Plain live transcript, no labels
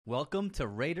Welcome to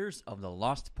Raiders of the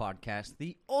Lost Podcast,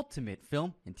 the ultimate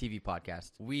film and TV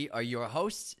podcast. We are your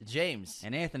hosts, James.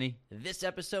 And Anthony. This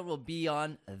episode will be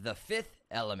on The Fifth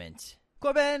Element.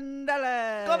 Corbin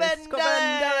Dallas!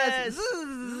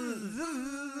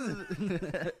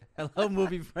 Hello,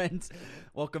 movie friends.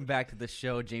 Welcome back to the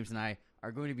show. James and I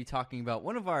are going to be talking about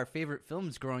one of our favorite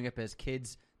films growing up as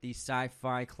kids, the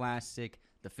sci-fi classic,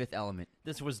 The Fifth Element.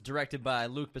 This was directed by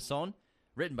Luc Besson,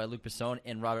 written by Luc Besson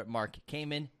and Robert Mark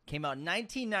Kamen. Came out in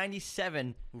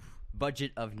 1997.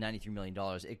 Budget of $93 million.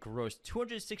 It grossed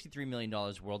 $263 million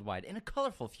worldwide. In a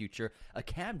colorful future, a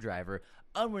cab driver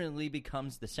unwittingly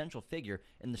becomes the central figure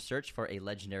in the search for a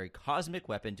legendary cosmic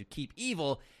weapon to keep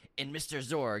evil in Mr.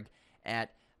 Zorg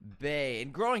at bay.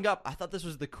 And growing up, I thought this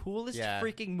was the coolest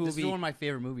freaking movie. This is one of my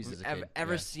favorite movies as a kid.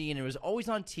 Ever seen. It was always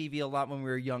on TV a lot when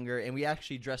we were younger, and we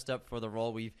actually dressed up for the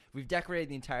role. We've decorated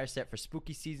the entire set for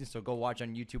spooky season, so go watch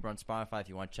on YouTube or on Spotify if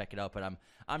you want to check it out. But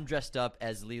I'm dressed up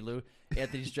as Lilu.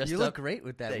 Anthony's dressed up. You look great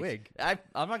with that wig. I'm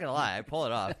not going to lie. I pull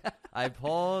it off. I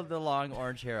pull the long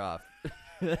orange hair off.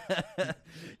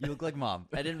 You look like Mom.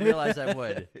 I didn't realize I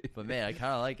would, but man, I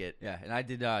kind of like it. Yeah, and I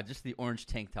did just the orange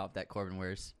tank top that Corbin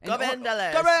wears. Corbin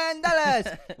Dallas! Corbin Dallas!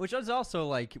 Which was also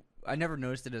like, I never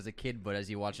noticed it as a kid, but as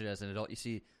you watch it as an adult, you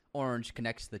see orange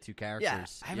connects the two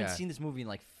characters. Yeah, I haven't seen this movie in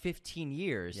like 15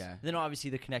 years. Yeah. Then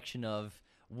obviously the connection of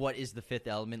what is the fifth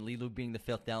element, Lilu being the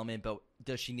fifth element, but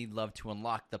does she need love to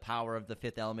unlock the power of the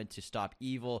fifth element to stop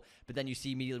evil? But then you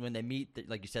see immediately when they meet, that,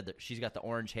 like you said, that she's got the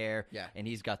orange hair, and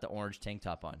he's got the orange tank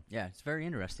top on. Yeah, it's very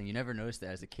interesting. You never noticed that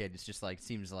as a kid. It's just like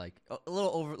seems like a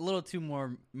little too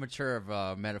more mature of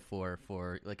a metaphor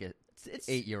for like it's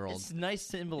 8-year-old. It's nice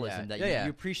symbolism that you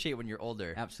appreciate when you're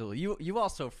older. Absolutely. You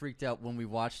also freaked out when we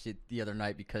watched it the other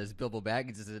night because Bilbo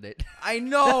Baggins is in it. I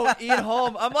know. Ian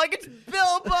Holm. I'm like, it's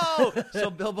Bilbo. So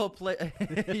Bilbo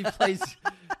plays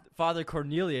Father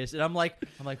Cornelius, and I'm like,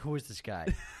 who is this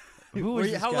guy?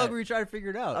 How long were you trying to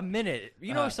figure it out? A minute.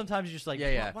 You know, sometimes you're just like,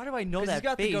 why do I know that? He's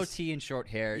got face? the goatee and short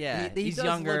hair. Yeah, he's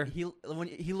younger.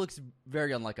 He looks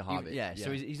very unlike a Hobbit.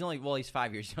 So he's only he's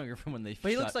 5 years younger from when they.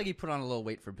 But he looks like he put on a little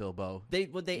weight for Bilbo. They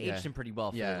aged him pretty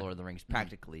well for the Lord of the Rings,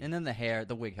 practically. And then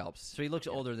the wig helps. So he looks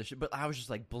older. But I was just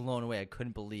like blown away. I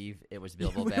couldn't believe it was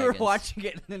Bilbo Baggins. We were watching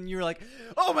it, and then you were like,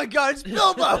 "Oh my God, it's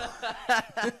Bilbo!"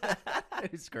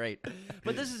 It's great.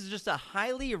 But this is just a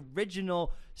highly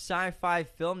original sci-fi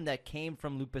film that came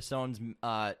from Luc Besson's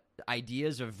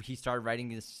ideas of he started writing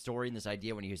this story and this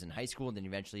idea when he was in high school, and then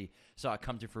eventually saw it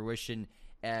come to fruition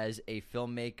as a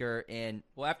filmmaker. And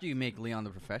well, after you make Leon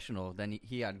the Professional, then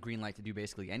he had green light to do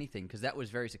basically anything because that was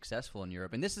very successful in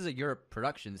Europe. And this is a Europe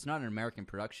production; it's not an American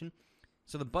production,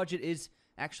 so the budget is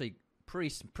actually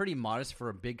pretty modest for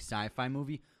a big sci-fi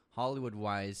movie.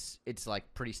 Hollywood-wise, it's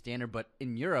like pretty standard, but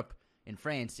in Europe. In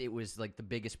France, it was like the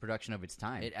biggest production of its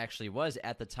time. It actually was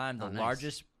at the time the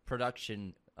largest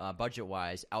production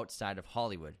budget-wise outside of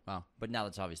Hollywood. Wow. But now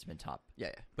it's obviously been topped. Yeah.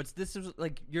 But this is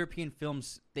like European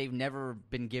films, they've never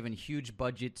been given huge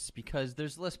budgets because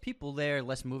there's less people there,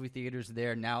 less movie theaters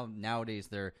there. Nowadays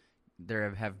they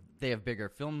have bigger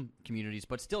film communities,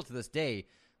 but still to this day,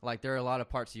 like there are a lot of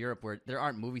parts of Europe where there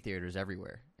aren't movie theaters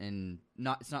everywhere, and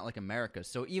it's not like America.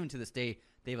 So even to this day,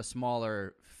 they have a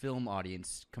smaller film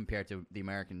audience compared to the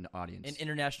American audience. And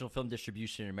international film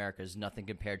distribution in America is nothing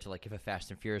compared to like if a Fast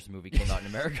and Furious movie came out in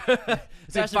America.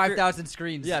 It's like 5,000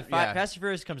 screens. Yeah, Fast and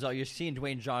Furious comes out, you're seeing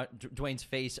Dwayne's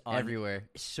face on everywhere.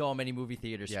 So many movie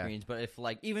theater screens. But if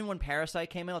like even when Parasite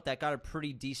came out, that got a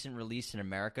pretty decent release in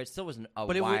America. It still wasn't a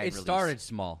wide release. It started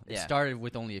small. It started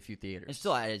with only a few theaters. And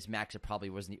still at its max, it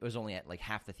probably wasn't. It was only at like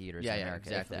half the theaters in America.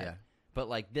 Exactly. Yeah. But,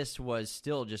 like, this was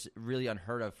still just really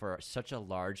unheard of for such a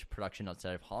large production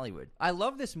outside of Hollywood. I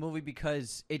love this movie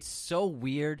because it's so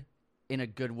weird in a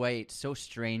good way. It's so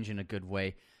strange in a good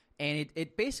way. And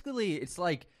it basically, it's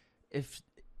like if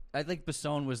I think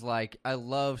Besson was like, I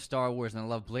love Star Wars and I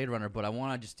love Blade Runner, but I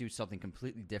want to just do something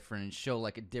completely different and show,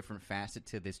 like, a different facet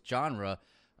to this genre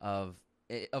of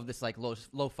this, like,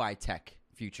 lo-fi tech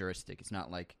futuristic. It's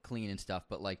not, like, clean and stuff,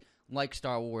 but, like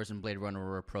Star Wars and Blade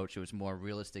Runner approach, it was more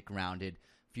realistic, grounded,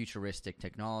 futuristic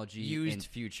technology. Used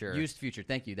future.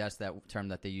 Thank you. That's that term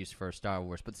that they used for Star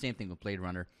Wars. But the same thing with Blade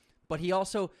Runner. But he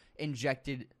also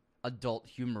injected adult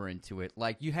humor into it.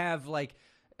 Like you have like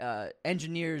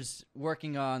engineers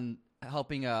working on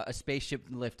helping a spaceship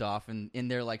lift off, and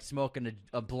they're like smoking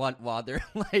a blunt while they're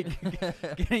like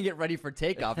getting it ready for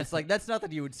takeoff. It's like that's not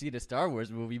that you would see in a Star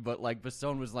Wars movie, but like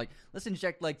Besson was like, let's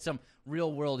inject like some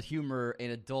real world humor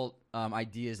and adult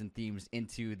ideas and themes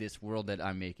into this world that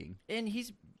I'm making. And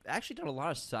he's actually done a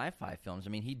lot of sci-fi films. I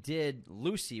mean, he did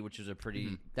Lucy, which was a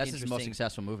pretty That's his most interesting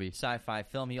successful movie. sci-fi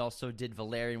film. He also did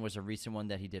Valerian, was a recent one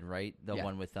that he did, right? The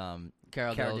one with Carol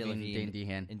Cara Delevingne, Dane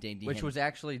DeHaan, and Dane DeHaan. which was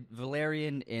actually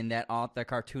Valerian in that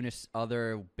cartoonist's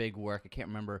other big work. I can't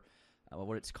remember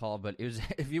what it's called, but it was.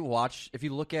 If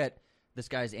you look at this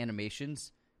guy's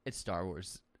animations, it's Star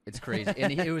Wars. It's crazy,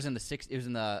 and it was in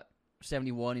the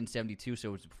 71 and 72, so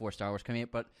it was before Star Wars coming out.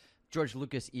 But George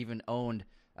Lucas even owned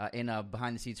in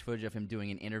behind-the-scenes footage of him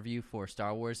doing an interview for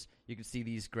Star Wars. You can see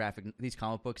these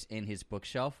comic books in his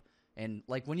bookshelf, and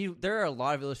like there are a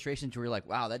lot of illustrations where you're like,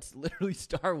 wow, that's literally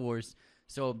Star Wars.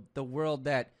 So the world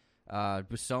that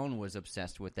Besson was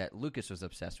obsessed with, that Lucas was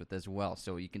obsessed with as well.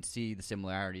 So you can see the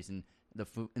similarities in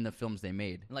the films they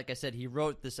made. And like I said, he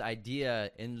wrote this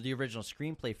idea in the original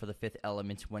screenplay for The Fifth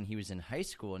Element when he was in high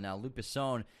school. Now, Luc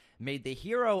Besson made the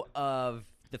hero of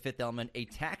The Fifth Element a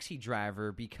taxi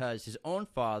driver because his own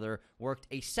father worked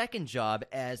a second job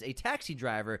as a taxi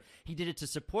driver. He did it to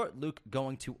support Luke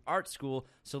going to art school,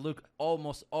 so Luke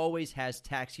almost always has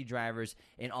taxi drivers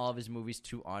in all of his movies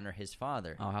to honor his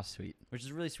father. Oh, how sweet. Which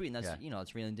is really sweet, and that's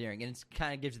it's really endearing. And it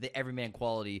kind of gives the everyman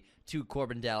quality to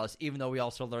Corbin Dallas, even though we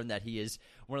also learned that he is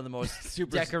one of the most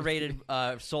decorated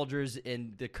soldiers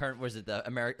in the current,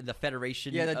 the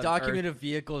Federation. Yeah, the of document Earth. of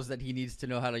vehicles that he needs to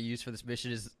know how to use for this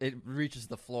mission it reaches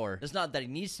the floor. It's not that he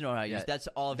needs to know how to use. That's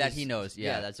all of that his, he knows.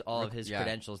 Yeah, that's all of his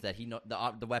credentials, that he know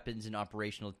the weapons and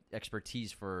operational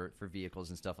expertise for vehicles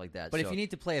and stuff like that. But if you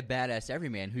need to play a badass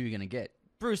everyman, who are you gonna get?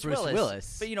 Bruce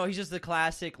Willis. But, he's just the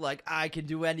classic, like, I can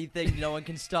do anything. No one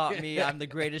can stop me. I'm the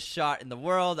greatest shot in the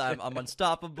world. I'm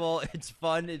unstoppable. It's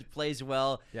fun. It plays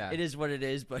well. Yeah. It is what it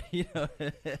is, but,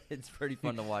 it's pretty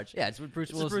fun to watch. Yeah, it's with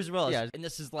Bruce Willis. Bruce Willis. Yeah. And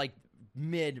this is, like,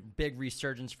 big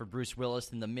resurgence for Bruce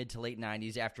Willis in the mid to late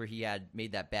 90s after he had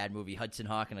made that bad movie Hudson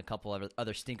Hawk and a couple of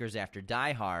other stinkers after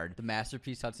Die Hard. The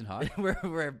masterpiece Hudson Hawk.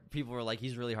 where people were like,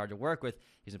 he's really hard to work with.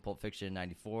 He's in Pulp Fiction in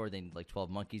 94. Then, like,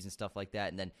 12 Monkeys and stuff like that.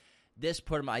 And then this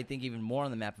put him, I think, even more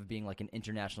on the map of being like an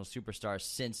international superstar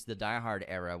since the Die Hard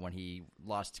era when he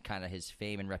lost kind of his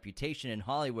fame and reputation in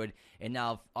Hollywood, and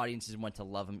now audiences went to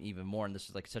love him even more, and this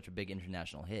was like such a big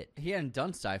international hit. He hadn't done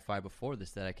sci-fi before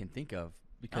this that I can think of.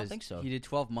 Because I don't think so. He did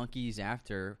 12 Monkeys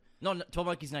after. No, 12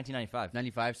 Monkeys 1995.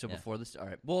 95, so before this. All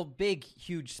right. Well, big,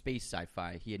 huge space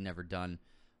sci-fi he had never done.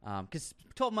 Because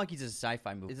 12 Monkeys is a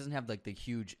sci-fi movie. It doesn't have like the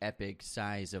huge epic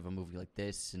size of a movie like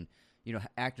this, and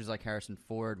actors like Harrison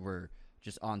Ford were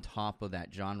just on top of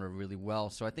that genre really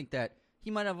well. So I think that he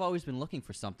might have always been looking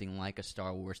for something like a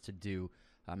Star Wars to do.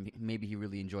 Maybe he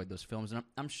really enjoyed those films, and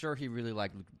I'm sure he really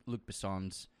liked Luc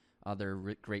Besson's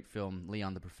other great film,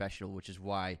 Leon the Professional, which is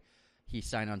why he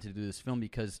signed on to do this film,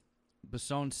 because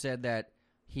Besson said that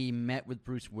he met with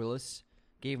Bruce Willis,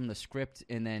 gave him the script,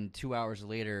 and then 2 hours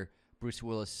later, Bruce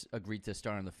Willis agreed to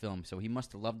star in the film. So he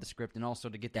must have loved the script, and also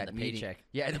to get that paycheck.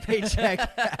 Yeah, the paycheck.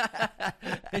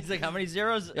 He's like, how many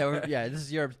zeros? Yeah, this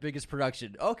is Europe's biggest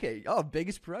production. Okay,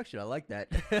 biggest production. I like that.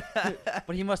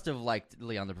 But he must have liked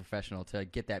Leon the Professional to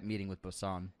get that meeting with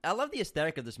Besson. I love the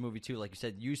aesthetic of this movie, too. Like you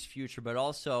said, use future, but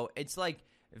also it's like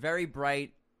very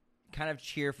bright, kind of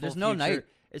cheerful. There's no night.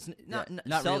 It's not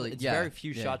really. It's very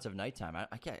few shots of nighttime.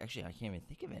 I can't even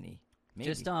think of any. Maybe.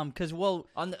 Just because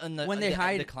when they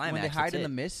hide climax, in the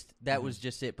mist, that was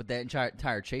just it. But the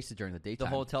entire chase is during the daytime.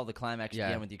 The hotel, the climax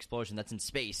again with the explosion. That's in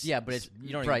space. Yeah, but it's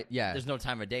right. There's no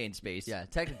time of day in space. Yeah,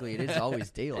 technically it is always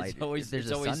daylight. If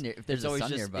there's a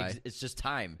sun nearby, it's just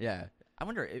time. Yeah, I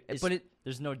wonder.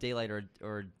 There's no daylight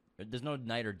or there's no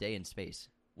night or day in space.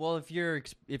 Well, if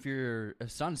your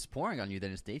sun's pouring on you,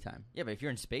 then it's daytime. Yeah, but if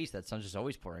you're in space, that sun's just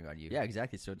always pouring on you. Yeah,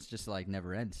 exactly. So it's just like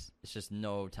never ends. It's just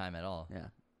no time at all. Yeah.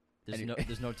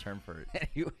 There's no term for it.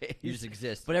 Anyways, you just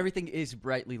exist. But everything is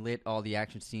brightly lit. All the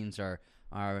action scenes are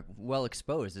well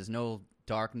exposed. There's no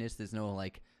darkness. There's no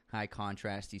like high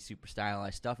contrasty, super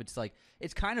stylized stuff.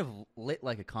 It's kind of lit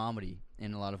like a comedy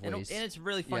in a lot of ways. And it's a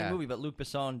really funny movie, but Luc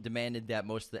Besson demanded that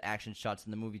most of the action shots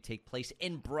in the movie take place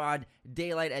in broad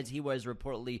daylight, as he was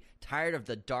reportedly tired of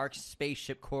the dark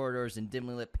spaceship corridors and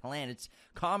dimly lit planets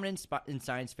common in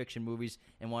science fiction movies,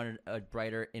 and wanted a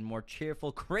brighter and more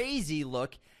cheerful, crazy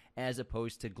look as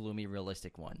opposed to gloomy,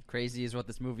 realistic one. Crazy is what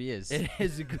this movie is. It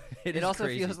is. It also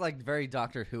feels like very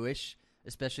Doctor Who-ish,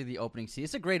 especially the opening scene.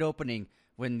 It's a great opening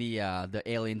when the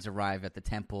aliens arrive at the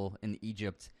temple in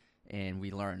Egypt, and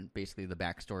we learn basically the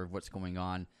backstory of what's going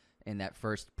on. And that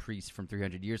first priest from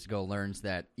 300 years ago learns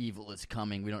that evil is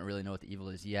coming. We don't really know what the evil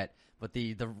is yet, but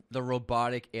the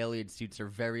robotic alien suits are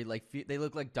very they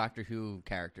look like Doctor Who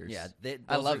characters. Yeah,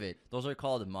 I love it. Those are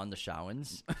called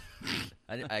Mondashawans.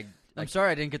 I'm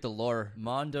sorry I didn't get the lore.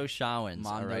 Mondashawans.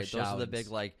 All right, those are the big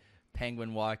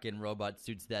penguin walk-in robot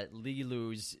suits that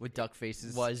Lilu's with duck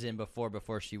faces. was in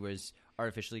before she was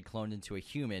artificially cloned into a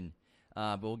human.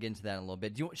 But we'll get into that in a little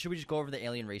bit. Should we just go over the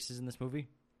alien races in this movie?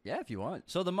 Yeah, if you want.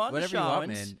 So the Whatever you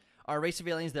want, Mondashawans man. are a race of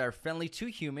aliens that are friendly to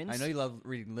humans. I know you love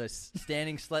reading lists.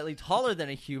 Standing slightly taller than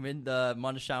a human, the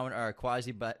Mondashawan are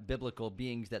quasi-biblical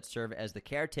beings that serve as the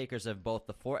caretakers of both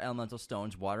the 4 elemental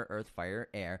stones, water, earth, fire,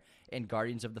 air, and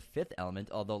guardians of the 5th element.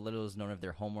 Although little is known of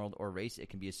their homeworld or race, it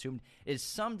can be assumed it is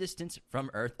some distance from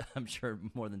Earth. I'm sure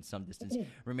more than some distance,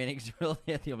 remaining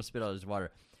he almost spit out his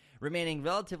water. Remaining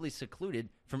relatively secluded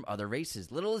from other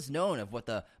races. Little is known of what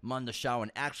the Mondashawan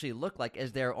actually look like,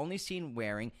 as they are only seen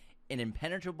wearing an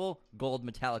impenetrable gold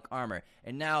metallic armor.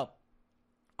 And now,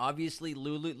 obviously,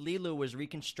 Lilu was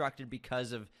reconstructed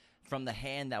from the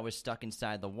hand that was stuck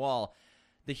inside the wall.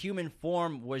 The human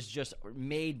form was just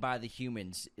made by the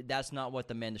humans. That's not what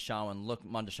the Mondashawan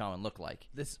look like.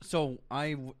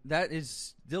 That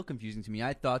is still confusing to me.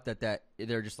 I thought that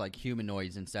they're just like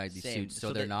humanoids inside these suits,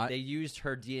 so they're not. They used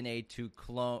her DNA to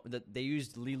clone. They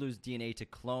used Lilu's DNA to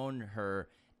clone her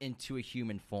into a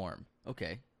human form.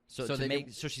 Okay. So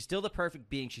she's still the perfect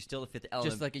being. She's still the 5th element.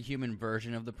 Just like a human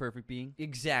version of the perfect being?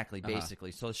 Exactly,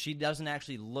 basically. So she doesn't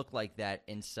actually look like that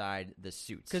inside the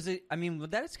suits. Because,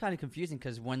 that is kind of confusing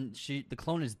because when the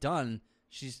clone is done,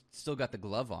 she's still got the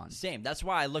glove on. Same. That's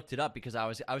why I looked it up, because I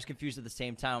was confused at the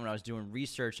same time when I was doing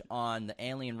research on the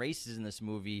alien races in this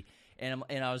movie. And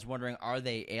I was wondering, are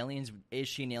they aliens? Is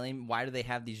she an alien? Why do they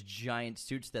have these giant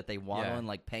suits that they waddle in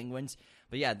like penguins?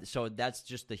 But yeah, so that's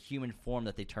just the human form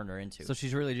that they turn her into. So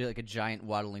she's really like a giant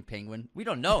waddling penguin? We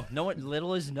don't know.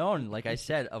 Little is known, like I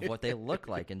said, of what they look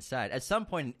like inside. At some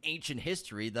point in ancient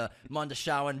history, the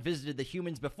Mondashawan visited the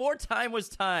humans before time was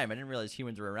time. I didn't realize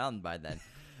humans were around by then.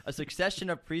 A succession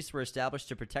of priests were established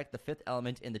to protect the 5th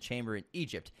element in the chamber in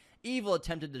Egypt. Evil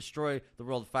attempted to destroy the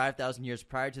world 5,000 years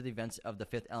prior to the events of the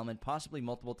 5th element, possibly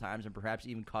multiple times, and perhaps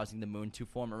even causing the moon to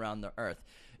form around the earth.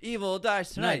 Evil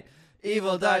dies tonight.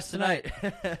 Evil dies tonight.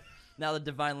 Now the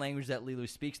divine language that Lilu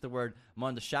speaks, the word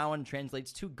Mondashawan,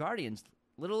 translates to guardians.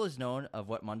 Little is known of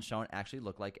what Mondashawan actually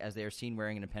look like, as they are seen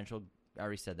wearing an impenetrable, I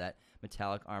already said that,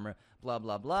 metallic armor, blah,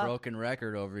 blah, blah. Broken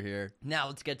record over here. Now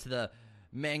let's get to the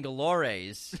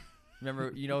Mangalores.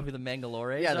 Remember, you know who the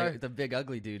Mangalores are? Yeah, the big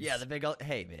ugly dudes. Yeah,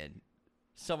 hey, man.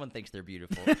 Someone thinks they're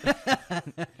beautiful.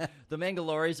 The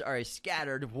Mangalores are a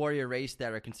scattered warrior race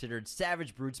that are considered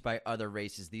savage brutes by other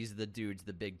races. These are the dudes,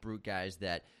 the big brute guys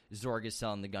that Zorg is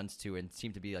selling the guns to, and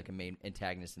seem to be like a main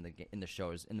antagonist in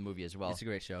the movie as well. It's a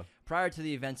great show. Prior to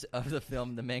the events of the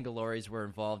film, the Mangalores were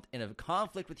involved in a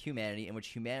conflict with humanity in which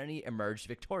humanity emerged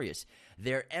victorious.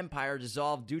 Their empire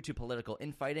dissolved due to political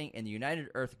infighting, and the United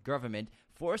Earth government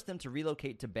forced them to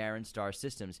relocate to barren star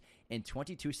systems. In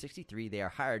 2263, they are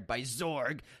hired by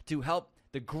Zorg to help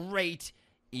the Great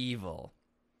Evil.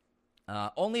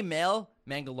 Only male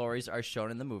Mangalores are shown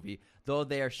in the movie, though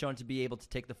they are shown to be able to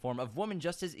take the form of women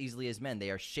just as easily as men. They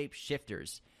are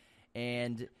shapeshifters,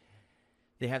 and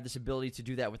they have this ability to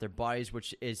do that with their bodies,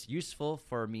 which is useful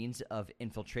for a means of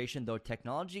infiltration, though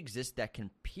technology exists that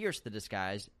can pierce the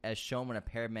disguise, as shown when a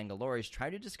pair of Mangalores try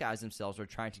to disguise themselves or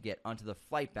trying to get onto the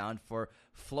flight bound for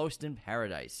Floston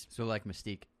Paradise. So like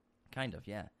Mystique. Kind of,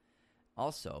 yeah.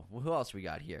 Also, who else we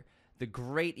got here? The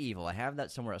Great Evil. I have that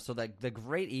somewhere else. So the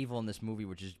Great Evil in this movie,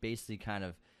 which is basically kind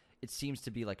of, it seems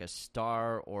to be like a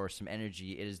star or some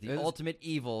energy. It is the ultimate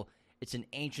evil. It's an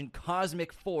ancient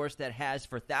cosmic force that has,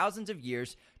 for thousands of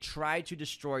years, tried to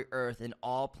destroy Earth and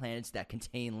all planets that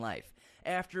contain life.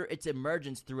 After its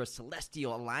emergence through a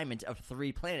celestial alignment of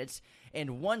 3 planets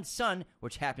and 1 sun,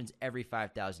 which happens every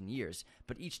 5,000 years,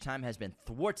 but each time has been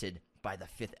thwarted by the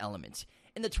 5th element.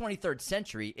 In the 23rd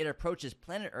century, it approaches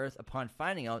planet Earth upon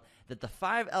finding out that the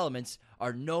 5 elements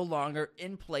are no longer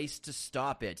in place to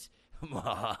stop it.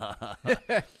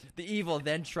 The evil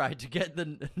then tried to get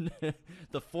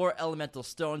the 4 elemental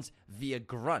stones via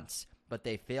grunts, but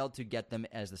they failed to get them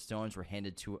as the stones were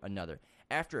handed to another.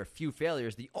 After a few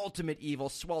failures, the ultimate evil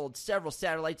swallowed several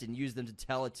satellites and used them to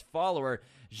tell its follower,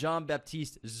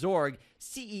 Jean-Baptiste Zorg,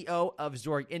 CEO of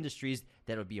Zorg Industries,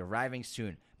 that it would be arriving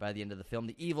soon. By the end of the film,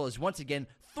 the evil is once again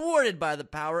thwarted by the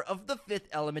power of the 5th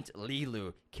element,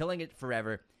 Lilu, killing it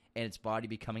forever, and its body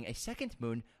becoming a second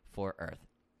moon for Earth.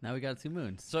 Now we got 2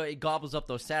 moons. So it gobbles up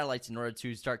those satellites in order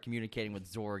to start communicating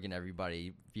with Zorg and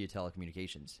everybody via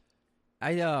telecommunications.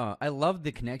 I love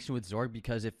the connection with Zorg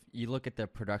because if you look at the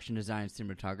production design and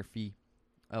cinematography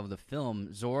of the film,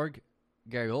 Zorg,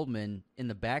 Gary Oldman, in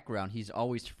the background, he's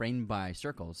always framed by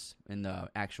circles in the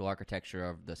actual architecture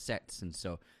of the sets. And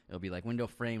so it'll be like window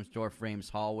frames, door frames,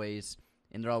 hallways,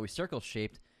 and they're always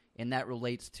circle-shaped. And that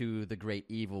relates to the Great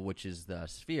Evil, which is the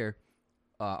sphere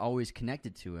always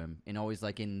connected to him and always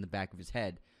like in the back of his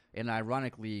head. And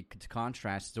ironically, to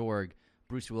contrast Zorg,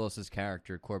 Bruce Willis's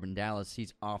character Corbin Dallas,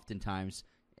 he's oftentimes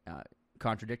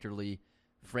contradictorily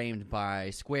framed by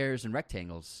squares and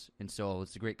rectangles, and so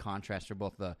it's a great contrast for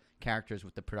both the characters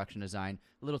with the production design.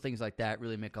 Little things like that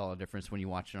really make all the difference when you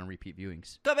watch it on repeat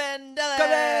viewings. Corbin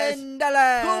Dallas!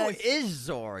 Who is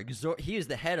Zorg? He is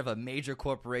the head of a major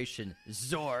corporation,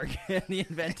 Zorg, and the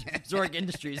inventor Zorg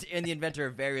Industries, and the inventor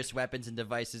of various weapons and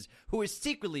devices, who is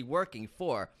secretly working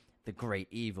for the great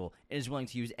evil and is willing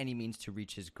to use any means to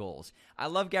reach his goals. I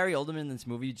love Gary Oldman in this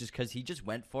movie just because he just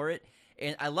went for it.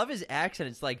 And I love his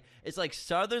accent. It's like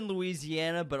Southern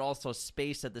Louisiana, but also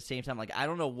space at the same time. Like, I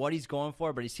don't know what he's going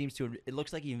for, but he seems to. It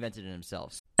looks like he invented it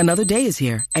himself. Another day is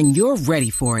here, and you're ready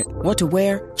for it. What to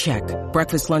wear? Check.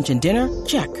 Breakfast, lunch, and dinner?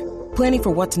 Check. Planning for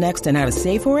what's next and how to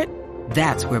save for it?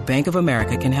 That's where Bank of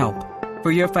America can help. For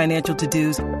your financial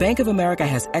to-dos, Bank of America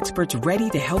has experts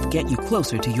ready to help get you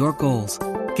closer to your goals.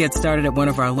 Get started at one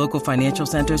of our local financial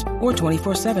centers or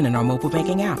 24/7 in our mobile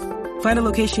banking app. Find a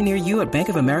location near you at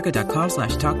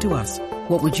bankofamerica.com/talktous.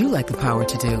 What would you like the power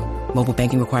to do? Mobile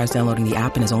banking requires downloading the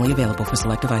app and is only available for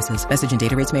select devices. Message and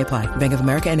data rates may apply. Bank of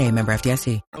America N.A., member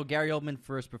FDIC. So Gary Oldman,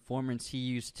 for his performance, he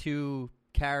used two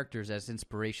characters as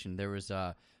inspiration. There was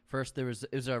it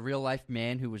was a real life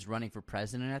man who was running for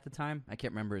president at the time. I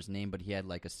can't remember his name, but he had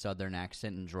like a Southern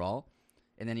accent and drawl.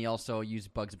 And then he also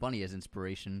used Bugs Bunny as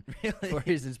inspiration for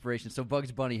his inspiration. So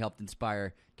Bugs Bunny helped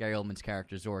inspire Gary Oldman's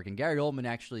character Zorg. And Gary Oldman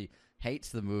actually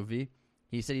hates the movie.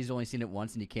 He said he's only seen it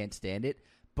once and he can't stand it.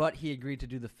 But he agreed to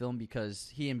do the film because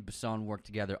he and Besson worked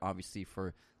together, obviously,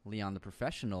 for Leon the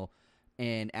Professional.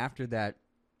 And after that,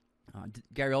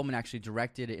 Gary Oldman actually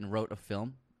directed it and wrote a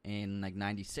film in like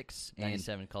 96.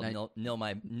 97 called Nil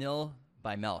by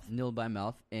Mouth. Nil by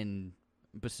Mouth. And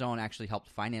Besson actually helped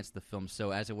finance the film. So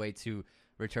as a way to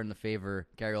return the favor,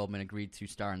 Gary Oldman agreed to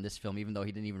star in this film, even though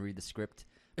he didn't even read the script.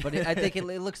 But I think it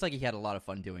looks like he had a lot of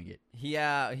fun doing it.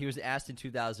 Yeah, he was asked in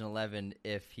 2011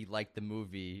 if he liked the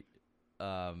movie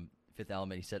Fifth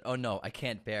Element. He said, "Oh no, I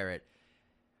can't bear it.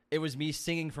 It was me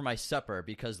singing for my supper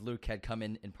because Luke had come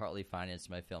in and partly financed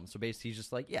my film." So basically, he's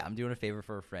just like, "Yeah, I'm doing a favor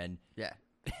for a friend." Yeah,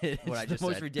 it's what I just the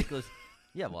most said. Ridiculous.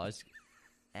 Yeah, well, I was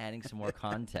adding some more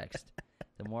context.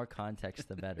 The more context,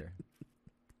 the better.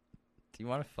 Do you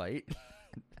want to fight?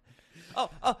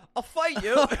 I'll fight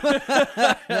you.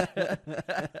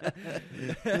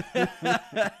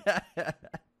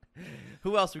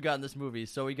 Who else we got in this movie?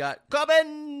 So we got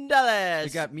Corbin Dallas.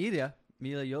 We got Mila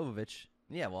Jovovich.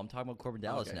 Yeah, well, I'm talking about Corbin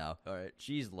Dallas Okay. now. All right.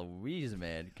 Jeez Louise,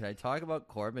 man. Can I talk about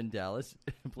Corbin Dallas,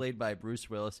 played by Bruce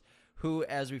Willis, who,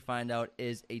 as we find out,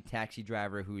 is a taxi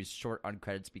driver who is short on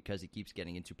credits because he keeps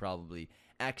getting into probably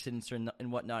accidents and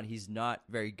whatnot. He's not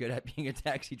very good at being a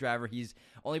taxi driver. He's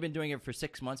only been doing it for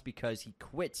 6 months because he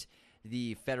quit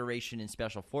the Federation and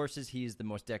Special Forces. He is the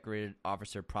most decorated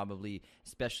officer, probably,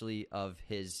 especially of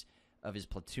his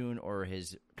platoon or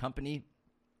his company.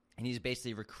 And he's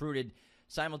basically recruited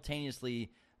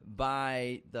simultaneously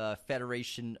by the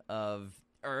Federation of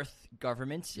Earth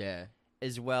government,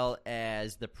 as well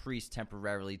as the priest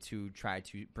temporarily to try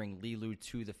to bring Leeloo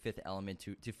to the Fifth Element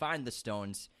to find the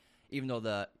stones, even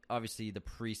though obviously the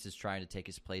priest is trying to take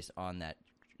his place on that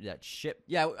ship.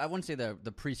 Yeah, I wouldn't say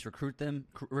the priests recruit him,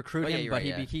 but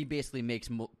he basically makes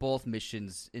both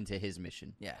missions into his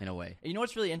mission, in a way. And you know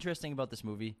what's really interesting about this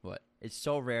movie? What? It's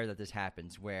so rare that this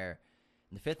happens, where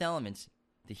in the Fifth Element,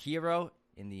 the hero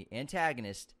and the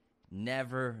antagonist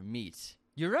never meet.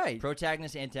 You're right.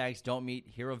 Protagonist, antagonist don't meet.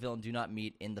 Hero, villain do not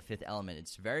meet in the Fifth Element.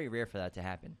 It's very rare for that to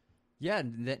happen. Yeah,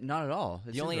 not at all.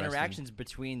 It's the only interesting. interactions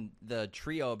between the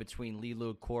trio between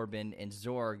Leeloo, Corbin, and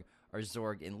Zorg are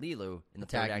Zorg and Leeloo in the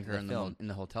third act of the film. In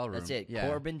the hotel room. That's it. Yeah.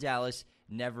 Corbin Dallas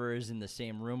never is in the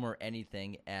same room or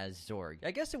anything as Zorg.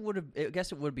 I guess it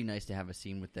would be nice to have a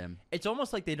scene with them. It's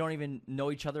almost like they don't even know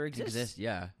each other exists.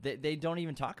 Yeah. They don't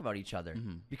even talk about each other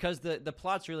because the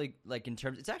plot's really like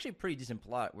it's actually a pretty decent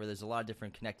plot where there's a lot of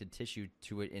different connected tissue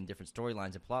to it in different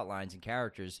storylines and plot lines and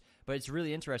characters. But it's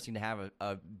really interesting to have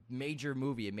a major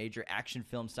movie, a major action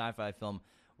film, sci-fi film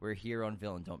where hero and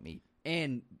villain don't meet.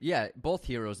 And yeah, both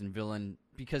heroes and villain,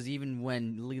 because even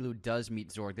when Leeloo does meet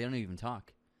Zorg, they don't even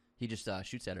talk. He just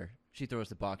shoots at her. She throws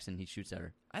the box and he shoots at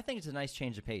her. I think it's a nice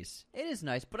change of pace. It is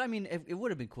nice, but I mean, it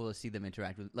would have been cool to see them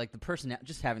interact with, like,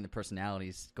 just having the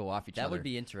personalities go off each other. That would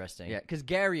be interesting. Yeah, because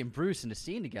Gary and Bruce in a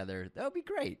scene together, that would be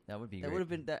great. That would be great. That would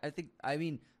have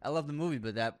been, I love the movie,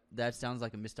 but that sounds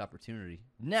like a missed opportunity.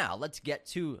 Now, let's get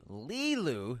to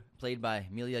Leeloo, played by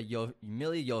Mila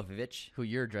Jovovich. Who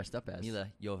you're dressed up as. Mila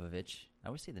Jovovich. I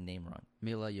always say the name wrong.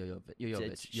 Mila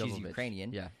Jovovich. She's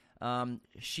Ukrainian. Yeah.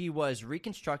 She was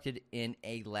reconstructed in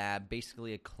a lab,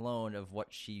 basically a clone of what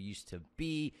she used to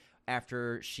be.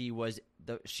 After she was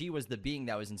the being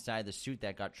that was inside the suit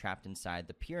that got trapped inside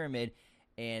the pyramid,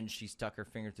 and she stuck her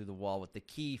finger through the wall with the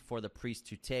key for the priest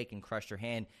to take and crushed her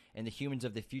hand. And the humans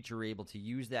of the future were able to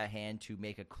use that hand to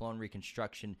make a clone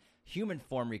reconstruction, human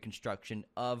form reconstruction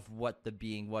of what the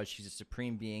being was. She's a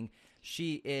supreme being.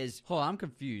 She is. Hold on, I'm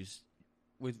confused.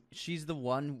 She's the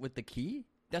one with the key?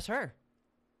 That's her.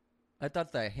 I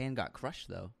thought the hand got crushed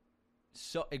though.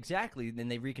 So exactly. Then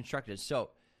they reconstructed it. So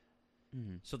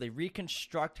they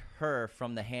reconstruct her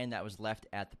from the hand that was left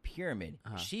at the pyramid.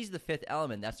 She's the fifth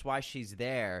element. That's why she's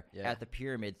there at the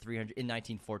pyramid in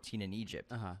 1914 in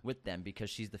Egypt with them, because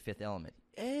she's the fifth element.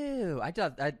 Ew! I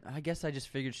guess I just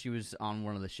figured she was on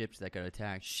one of the ships that got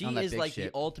attacked. She is like the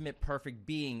ultimate perfect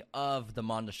being of the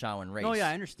Mondoshawan race. Oh yeah,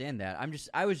 I understand that. I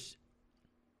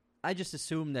just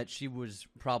assumed that she was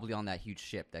probably on that huge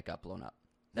ship that got blown up.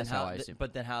 That's how I assumed.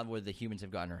 But then how would the humans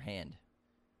have gotten her hand?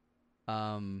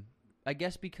 I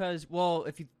guess because, then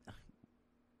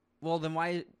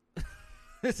why?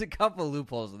 There's a couple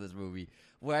loopholes in this movie.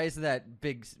 Why is that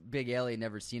big alien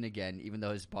never seen again? Even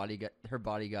though her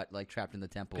body got like trapped in the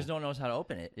temple. Because no one knows how to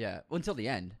open it. Yeah, well, until the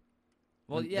end.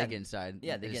 Well, they get inside.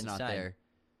 Yeah, they get it's inside. not there.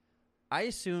 I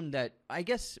assume that. I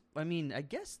guess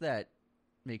that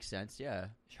makes sense. Yeah.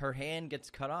 Her hand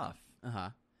gets cut off.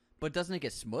 But doesn't it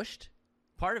get smushed?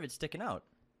 Part of it's sticking out.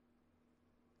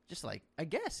 Just like, I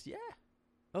guess, yeah.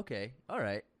 Okay, all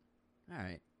right.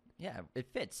 Yeah, it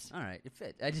fits. All right, it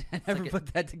fits. I never put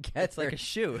that together. It's like a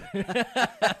shoe.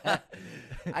 I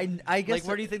guess. Like,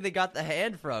 where do you think they got the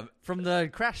hand from? From the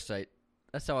crash site.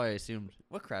 That's how I assumed.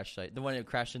 What crash site? The one that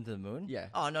crashed into the moon? Yeah.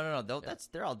 Oh, no.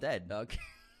 They're all dead. Okay.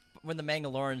 When the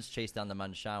Mangalorans chased down the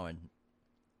Mondoshawan.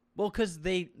 Because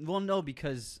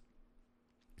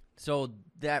so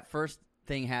that first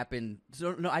thing happened.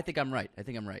 So no, I think I'm right.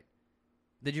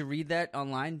 Did you read that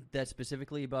online? That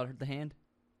specifically about the hand?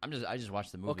 I just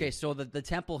watched the movie. Okay, so the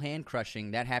temple hand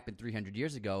crushing that happened 300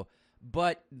 years ago,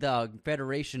 but the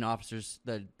Federation officers,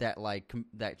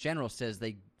 that general says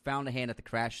they found a hand at the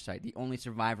crash site. The only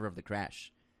survivor of the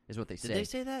crash is what they say. Did they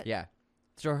say that? Yeah.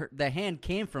 So the hand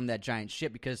came from that giant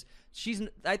ship because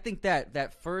I think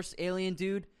that first alien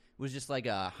dude was just like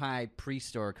a high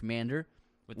priest or a commander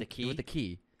with the key. With the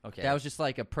key. Okay. That was just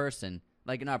like a person.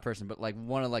 Like, not a person, but like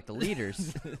one of like the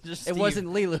leaders. Just it Steve. wasn't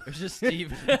Lilu. It was just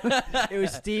Steve. It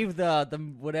was Steve the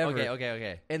whatever.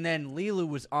 Okay. And then Lilu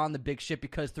was on the big ship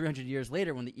because 300 years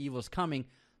later, when the evil's coming,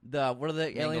 what are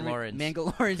the alien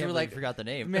Mangalorans were like, forgot the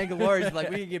name. Mangalorans were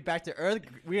like, we can get back to Earth.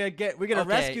 We're gonna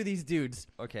rescue these dudes.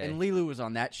 Okay. And Lilu was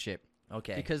on that ship.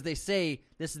 Okay. Because they say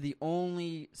this is the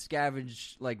only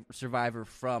scavenged survivor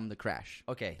from the crash.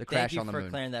 Okay. The crash on the Thank you moon.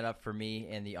 for clearing that up for me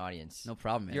and the audience. No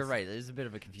problem, man. You're right. This is a bit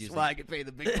of a confusing. That's why I get paid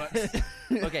the big bucks.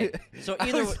 Okay. So I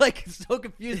either was like so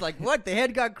confused. Like, what? The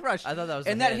head got crushed. I thought that was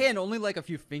and the that head. hand only like a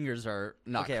few fingers are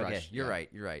not crushed. Okay. You're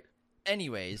right.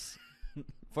 Anyways,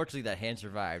 fortunately that hand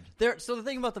survived. So the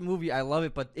thing about the movie, I love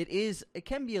it, but it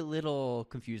can be a little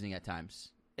confusing at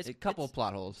times. It's a couple of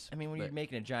plot holes. I mean, when you're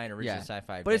making a giant original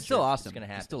sci-fi, but it's still adventure, awesome. It's gonna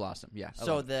happen. It's still awesome. Yeah.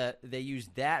 So they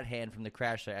used that hand from the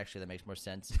crash site. Actually, that makes more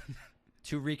sense.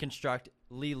 To reconstruct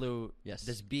Lilu,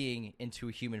 this being, into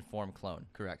a human form clone.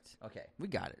 Correct. Okay, we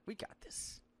got it. We got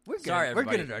this. We're good. Sorry, We're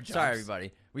everybody. good at our jobs. Sorry,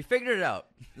 everybody. We figured it out.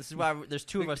 This is why there's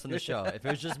two of us on the show. If it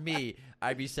was just me,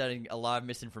 I'd be sending a lot of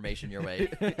misinformation your way.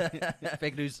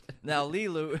 Fake news. Now,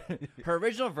 Lilu, her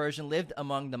original version lived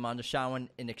among the Mondoshawan,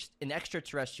 an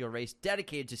extraterrestrial race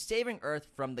dedicated to saving Earth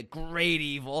from the great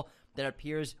evil that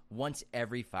appears once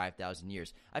every 5,000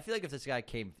 years. I feel like if this guy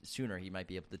came sooner, he might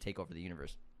be able to take over the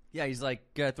universe. Yeah, he's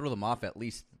like, gotta throw them off at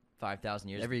least 5,000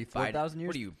 years. Every 4,000 years?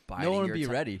 What are you, biding No one would your be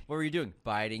ti- ready. What were you doing?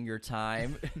 Biding your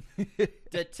time.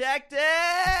 Detective!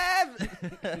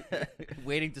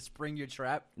 Waiting to spring your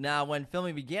trap. Now, when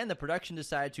filming began, the production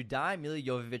decided to dye Mila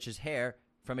Jovovich's hair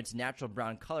from its natural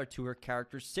brown color to her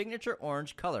character's signature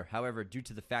orange color. However, due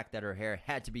to the fact that her hair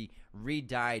had to be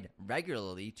re-dyed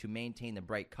regularly to maintain the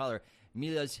bright color,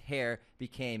 Mila's hair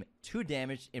became too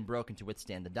damaged and broken to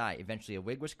withstand the dye. Eventually, a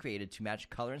wig was created to match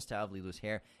color and style of Lilu's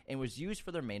hair and was used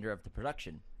for the remainder of the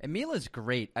production. And Mila's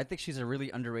great. I think she's a really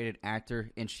underrated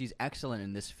actor, and she's excellent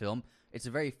in this film. It's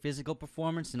a very physical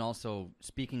performance, and also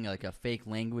speaking like a fake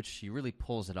language, she really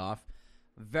pulls it off.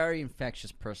 Very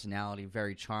infectious personality,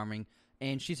 very charming,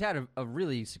 and she's had a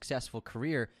really successful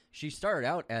career. She started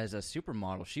out as a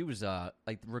supermodel. She was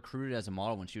recruited as a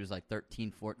model when she was like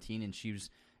 13, 14, and she was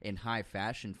in high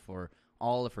fashion for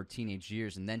all of her teenage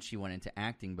years, and then she went into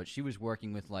acting. But she was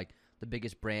working with like the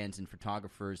biggest brands and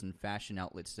photographers and fashion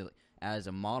outlets as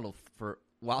a model for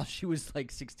while she was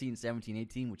like 16, 17,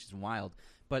 18, which is wild.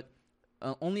 But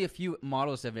only a few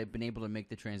models have been able to make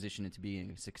the transition into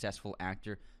being a successful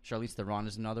actor. Charlize Theron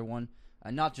is another one.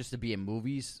 Not just to be in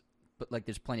movies, but like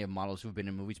there's plenty of models who've been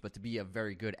in movies, but to be a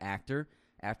very good actor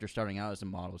after starting out as a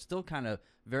model. Still kind of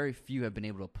very few have been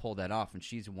able to pull that off, and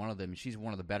she's one of them. She's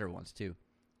one of the better ones, too.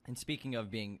 And speaking of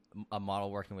being a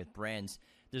model working with brands,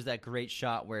 there's that great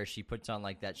shot where she puts on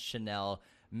like that Chanel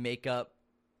makeup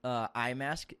eye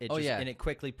mask. And it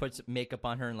quickly puts makeup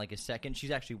on her in like a second. She's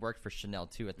actually worked for Chanel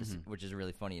too at this, which is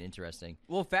really funny and interesting.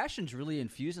 Well, fashion's really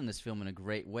infused in this film in a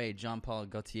great way. Jean-Paul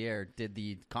Gaultier did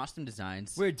the costume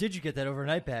designs. Where did you get that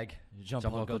overnight bag?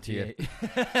 Jean-Paul Gaultier.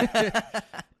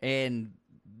 And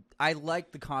I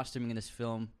like the costuming in this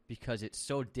film because it's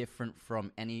so different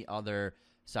from any other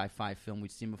sci-fi film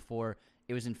we've seen before.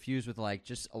 It was infused with like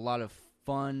just a lot of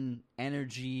fun,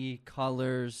 energy,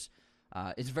 colors.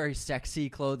 It's very sexy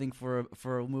clothing for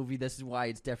a movie. This is why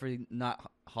it's definitely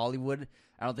not Hollywood.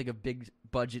 I don't think a big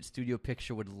budget studio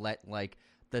picture would let like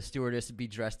the stewardess be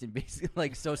dressed in basically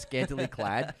like so scantily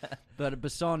clad. But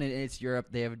Besson, it's Europe.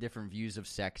 They have different views of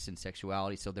sex and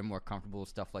sexuality, so they're more comfortable with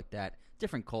stuff like that.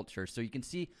 Different culture, so you can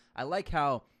see. I like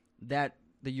how that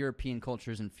the European culture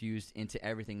is infused into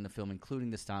everything in the film, including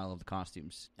the style of the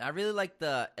costumes. I really like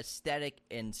the aesthetic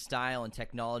and style and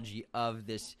technology of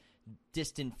this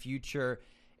distant future.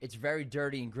 It's very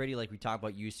dirty and gritty, like we talked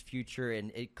about used future,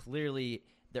 and it clearly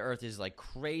the Earth is like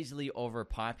crazily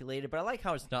overpopulated. But I like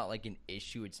how it's not like an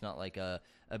issue. It's not like a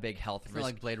big health risk.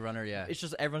 Like Blade Runner, yeah. It's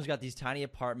just everyone's got these tiny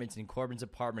apartments, and Corbin's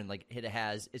apartment, like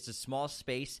it's a small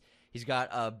space. He's got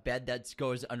a bed that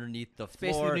goes underneath the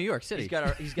floor. Basically New York City.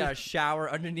 He's got a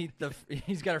shower underneath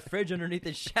he's got a fridge underneath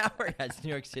the shower. That's New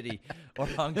York City or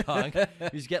Hong Kong.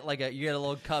 You get a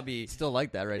little cubby. Still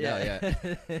like that now,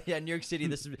 yeah. Yeah, New York City.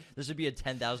 This would be a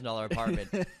 $10,000 apartment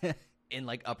in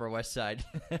like Upper West Side.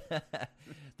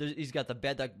 He's got the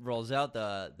bed that rolls out,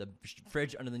 the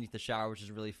fridge underneath the shower, which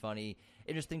is really funny.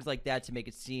 And just things like that to make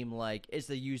it seem like it's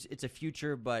a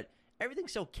future, but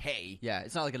everything's okay. Yeah,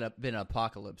 it's not like been an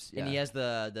apocalypse. And he has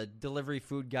the delivery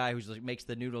food guy who's like makes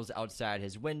the noodles outside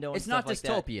his window. And it's not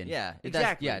dystopian. Yeah,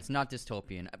 exactly. Yeah, it's not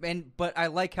dystopian. But I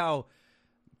like how,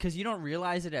 because you don't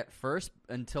realize it at first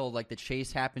until like the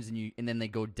chase happens and then they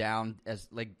go down as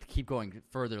like keep going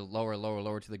further,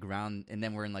 lower to the ground, and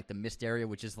then we're in like the mist area,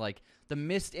 which is like the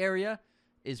mist area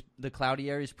is the cloudy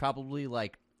area is probably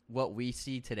like what we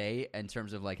see today in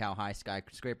terms of like how high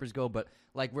skyscrapers go, but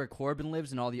like where Corbin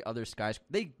lives and all the other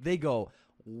they go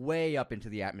way up into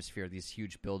the atmosphere, these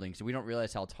huge buildings, so we don't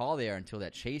realize how tall they are until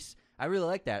that chase. I really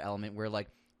like that element where like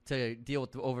to deal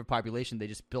with the overpopulation, they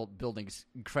just built buildings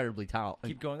incredibly tall.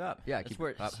 Keep going up. Yeah, that's where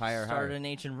it higher. Started in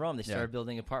ancient Rome. They started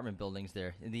building apartment buildings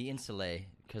there in the insulae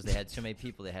because they had so many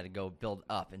people. They had to go build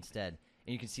up instead.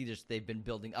 And you can see they've been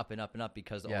building up and up and up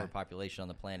because of the overpopulation on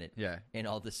the planet. Yeah, and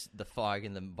all the fog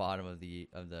in the bottom of the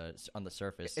on the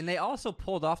surface. And they also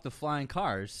pulled off the flying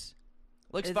cars.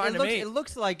 Looks fine to me. It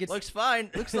looks like it's looks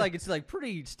fine. Looks like it's like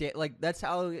pretty like that's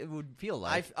how it would feel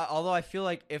like. Although I feel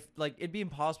like if like it'd be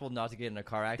impossible not to get in a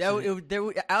car accident.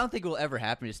 I don't think it will ever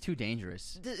happen. It's too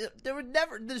dangerous.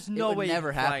 There's no way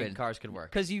never happen. Cars could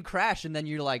work because you crash and then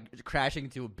you're like crashing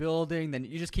into a building. Then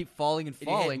you just keep falling and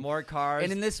falling. You hit more cars.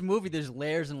 And in this movie, there's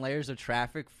layers and layers of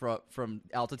traffic from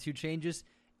altitude changes.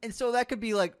 And so that could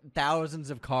be like thousands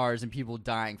of cars and people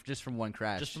dying just from one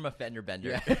crash. Just from a fender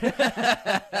bender.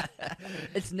 Yeah.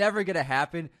 It's never going to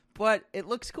happen, but it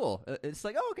looks cool. It's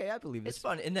like, oh, okay, I believe this. It's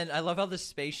fun. And then I love how the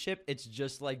spaceship, it's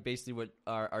just like basically what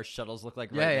our shuttles look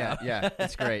like right now. Yeah,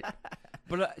 it's great.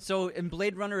 But so in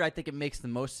Blade Runner, I think it makes the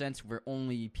most sense where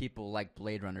only people like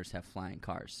Blade Runners have flying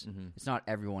cars. Mm-hmm. It's not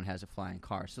everyone has a flying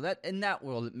car. So that in that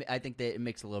world, I think that it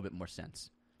makes a little bit more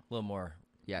sense. A little more.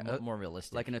 Yeah, more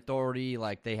realistic. Like an authority,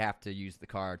 like they have to use the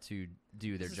car to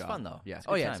do their job. It's fun though. Yeah.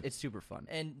 It's super fun.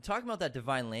 And talking about that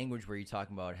divine language, where you're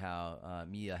talking about how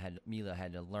Mila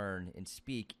had to learn and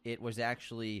speak, it was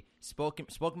actually spoken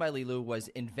by Lilu, was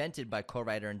invented by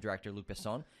co-writer and director Luc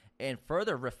Besson, and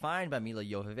further refined by Mila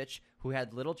Jovovich, who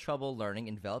had little trouble learning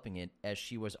and developing it, as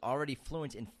she was already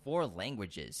fluent in 4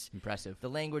 languages. Impressive. The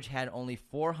language had only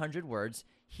 400 words.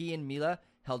 He and Mila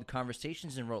held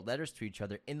conversations and wrote letters to each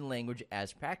other in the language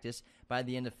as practice. By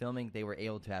the end of filming, they were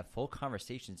able to have full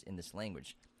conversations in this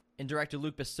language. And director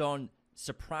Luc Besson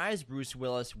surprised Bruce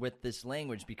Willis with this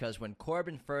language because when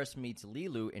Corbin first meets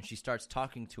Lilu and she starts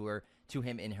talking to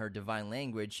him in her divine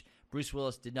language, Bruce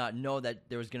Willis did not know that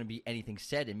there was going to be anything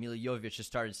said, and Mila Jovovich just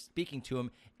started speaking to him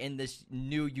in this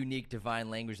new, unique divine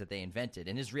language that they invented,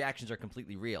 and his reactions are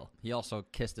completely real. He also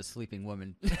kissed a sleeping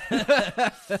woman.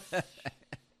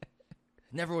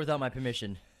 Never without my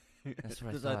permission. That's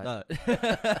what That's I what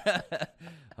thought.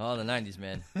 Oh, the 90s,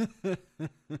 man.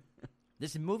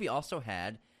 This movie also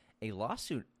had a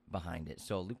lawsuit behind it.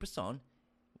 So Luc Besson,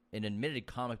 an admitted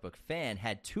comic book fan,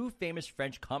 had two famous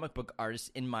French comic book artists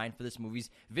in mind for this movie's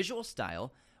visual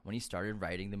style when he started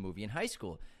writing the movie in high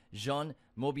school. Jean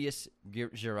Mobius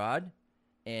Girard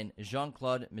and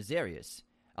Jean-Claude Mazarius.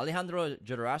 Alejandro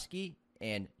Jodorowsky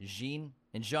and Jean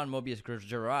Mobius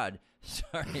Girard.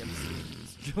 Sorry, I'm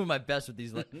just doing my best with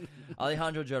these.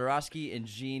 Alejandro Jodorowsky and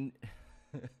Jean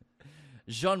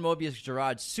Mobius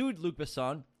Girard sued Luc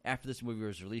Besson after this movie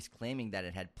was released, claiming that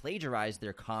it had plagiarized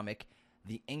their comic,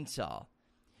 The Inksal.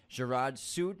 Girard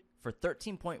sued for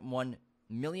 13.1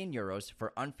 million euros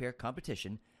for unfair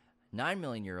competition, 9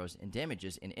 million euros in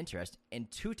damages and interest, and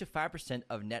 2 to 5%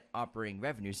 of net operating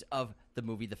revenues of the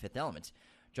movie The Fifth Element.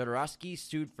 Jodorowsky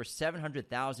sued for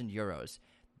 700,000 euros.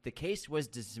 The case was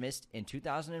dismissed in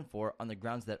 2004 on the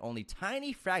grounds that only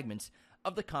tiny fragments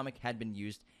of the comic had been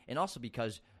used, and also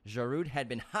because Giroud had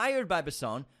been hired by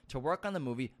Besson to work on the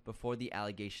movie before the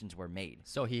allegations were made.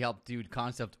 So he helped do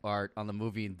concept art on the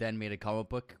movie and then made a comic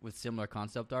book with similar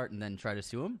concept art and then tried to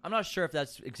sue him? I'm not sure if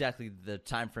that's exactly the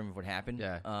time frame of what happened.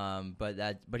 Yeah.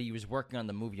 But he was working on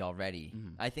the movie already.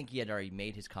 Mm-hmm. I think he had already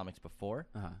made his comics before.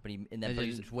 But he And but he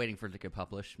was just waiting for it to get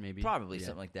published, maybe? probably Yeah.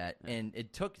 something like that. And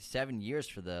it took 7 years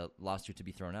for the lawsuit to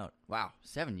be thrown out. Wow,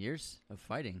 7 years of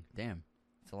fighting. Damn.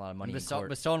 It's a lot of money in court.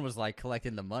 Besson was like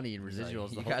collecting the money and residuals.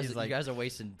 You the whole- guys, he's like, you guys are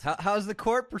wasting. how's the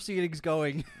court proceedings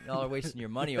going? Y'all are wasting your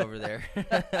money over there.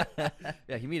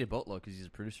 Yeah, he made a boatload because he's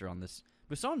a producer on this.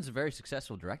 Besson's a very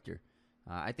successful director.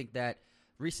 I think that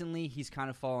recently he's kind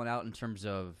of fallen out in terms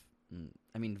of,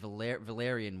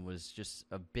 Valerian was just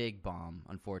a big bomb,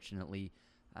 unfortunately.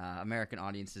 American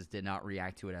audiences did not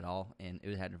react to it at all, and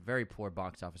it had very poor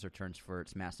box office returns for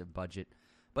its massive budget.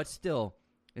 But still,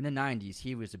 in the 90s,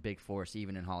 he was a big force,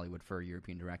 even in Hollywood, for a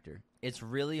European director. It's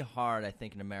really hard, I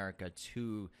think, in America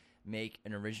to make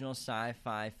an original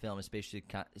sci-fi film, especially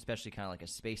kind of like a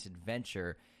space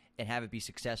adventure, and have it be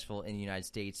successful in the United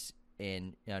States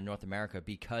and North America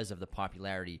because of the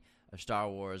popularity of Star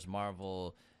Wars,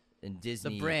 Marvel, and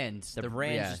Disney. The brands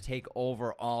just take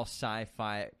over all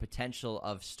sci-fi potential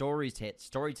of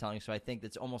storytelling. So I think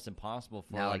it's almost impossible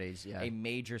for Nowadays, a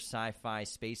major sci-fi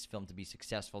space film to be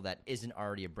successful that isn't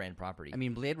already a brand property. I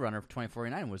mean, Blade Runner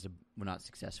 2049 was not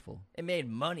successful. It made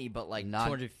money, but like Not-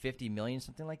 250 million,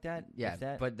 something like that. Yeah, if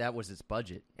that. but that was its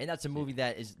budget. And that's a movie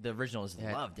that is the original is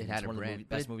loved. It and had it's a one brand. of the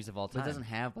But best movies of all But time. it doesn't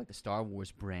have like the Star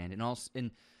Wars brand, and also,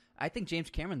 and I think James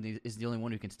Cameron is the only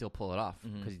one who can still pull it off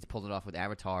because he's pulled it off with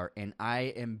Avatar, and I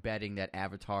am betting that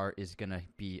Avatar is gonna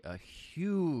be a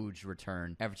huge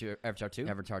return. Avatar 2?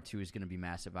 Avatar 2 is gonna be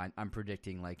massive. I'm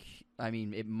predicting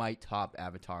it might top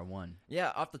Avatar 1.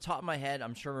 Yeah, off the top of my head,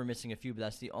 I'm sure we're missing a few, but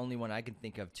that's the only one I can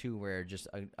think of too where just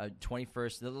a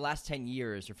 21st, the last 10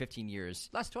 years or 15 years.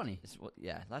 Last 20,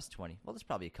 Last 20. Well, there's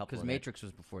probably a couple because in there. Matrix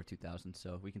was before 2000,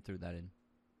 so we can throw that in.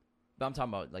 But I'm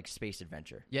talking about like space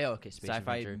adventure. Yeah, okay, space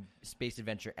Sci-fi adventure. space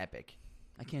adventure epic.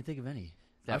 I can't think of any.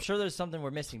 I'm sure there's something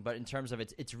we're missing, but in terms of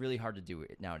it's really hard to do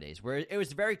it nowadays. Where it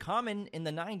was very common in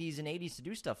the 90s and 80s to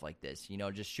do stuff like this,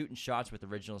 just shooting shots with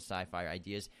original sci-fi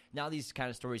ideas. Now these kind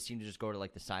of stories seem to just go to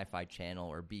like the Sci-Fi Channel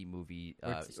or B-movie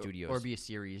studios. or be a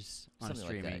series on Something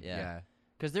like streaming. that, yeah.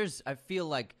 Because I feel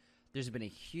like there's been a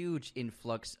huge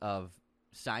influx of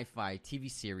sci-fi TV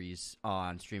series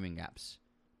on streaming apps,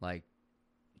 like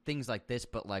things like this,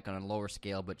 but like on a lower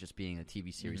scale, but just being a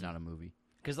TV series, not a movie.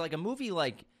 Because like a movie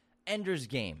like Ender's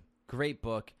Game, great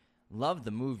book, loved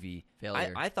the movie.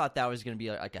 Failure. I thought that was going to be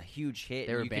like a huge hit.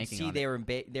 They were you could banking see on they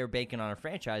were banking on a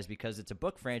franchise because it's a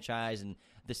book franchise, and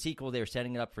the sequel they were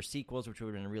setting it up for sequels, which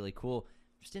would have been really cool.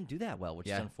 Just didn't do that well, which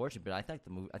is unfortunate. But I think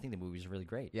the movie is really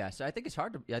great. Yeah, so I think it's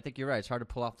hard to. I think you're right. It's hard to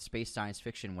pull off the space science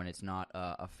fiction when it's not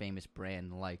a famous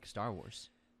brand like Star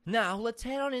Wars. Now let's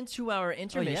head on into our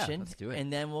intermission, let's do it.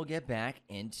 and then we'll get back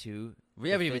into.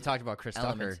 We haven't even talked about Chris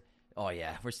elements. Tucker. Oh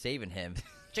yeah, we're saving him.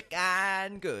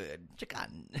 Chicken good,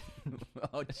 chicken.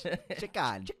 Oh,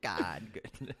 chicken.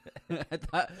 Good.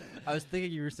 I was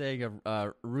thinking you were saying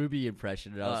a Ruby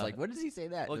impression, and I was like, "What does he say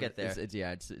that?" We'll get there. It's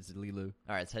Lilu. All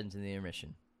right, let's head into the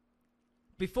intermission.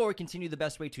 Before we continue, the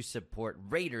best way to support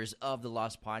Raiders of the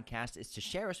Lost podcast is to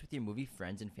share us with your movie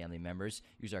friends and family members.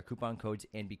 Use our coupon codes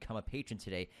and become a patron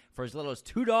today for as little as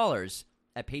 $2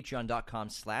 at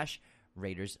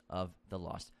patreon.com/Raiders of the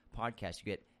Lost podcast. You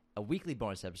get a weekly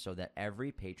bonus episode that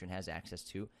every patron has access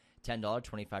to. $10,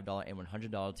 $25, and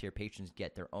 $100 tier patrons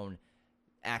get their own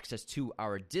access to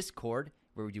our Discord,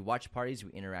 where we do watch parties.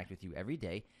 We interact with you every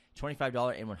day.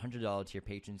 $25 and $100 tier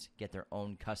patrons get their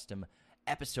own custom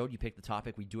episode. You pick the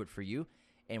topic, we do it for you.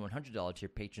 And $100 tier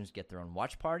patrons get their own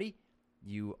watch party.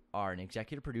 You are an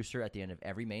executive producer at the end of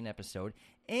every main episode.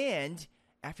 And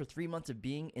after 3 months of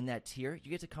being in that tier,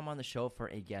 you get to come on the show for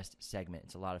a guest segment.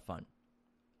 It's a lot of fun.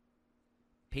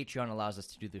 Patreon allows us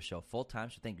to do the show full time,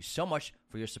 so thank you so much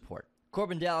for your support.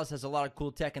 Corbin Dallas has a lot of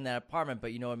cool tech in that apartment,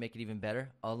 but you know what would make it even better?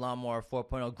 A Lawnmower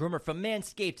 4.0 groomer from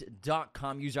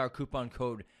Manscaped.com. Use our coupon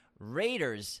code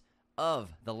Raiders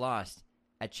of the Lost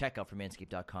at checkout for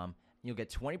Manscaped.com. You'll get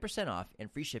 20% off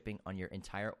and free shipping on your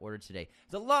entire order today.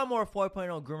 The Lawnmower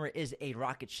 4.0 groomer is a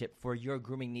rocket ship for your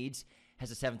grooming needs.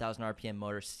 Has a 7,000 RPM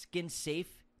motor, skin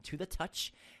safe to the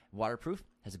touch, waterproof,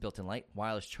 has a built-in light,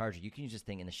 wireless charger. You can use this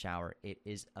thing in the shower. It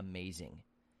is amazing.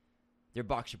 Their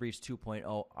Boxer Briefs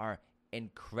 2.0 are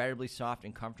incredibly soft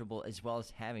and comfortable, as well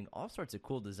as having all sorts of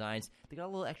cool designs. They got a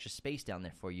little extra space down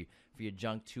there for you, for your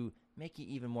junk, to make you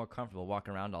even more comfortable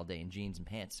walking around all day in jeans and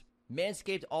pants.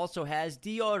 Manscaped also has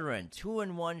deodorant,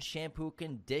 2-in-1 shampoo,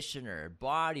 conditioner,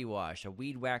 body wash, a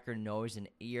weed whacker, nose and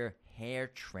ear hair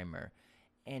trimmer.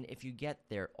 And if you get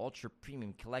their ultra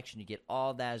premium collection, you get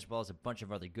all that as well as a bunch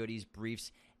of other goodies,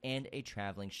 briefs, and a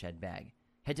traveling shed bag.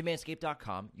 Head to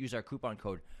manscaped.com, use our coupon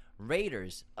code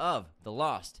Raiders of the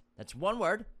Lost. That's one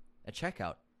word at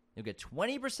checkout. You'll get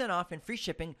 20% off and free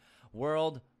shipping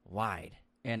worldwide.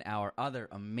 And our other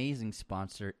amazing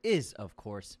sponsor is, of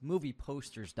course,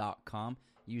 movieposters.com.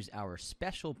 Use our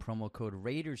special promo code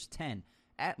Raiders10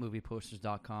 at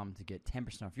movieposters.com to get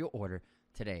 10% off your order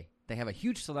today. They have a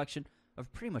huge selection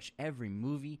of pretty much every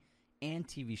movie and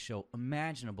TV show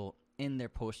imaginable in their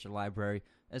poster library,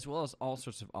 as well as all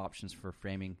sorts of options for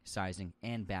framing, sizing,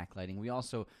 and backlighting. We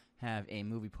also have a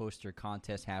movie poster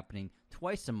contest happening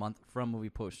twice a month from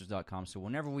movieposters.com. So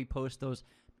whenever we post those,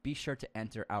 be sure to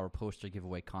enter our poster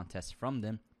giveaway contest from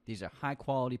them. These are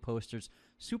high-quality posters,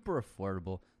 super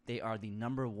affordable. They are the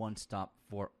 #1 stop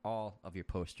for all of your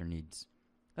poster needs.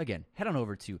 Again, head on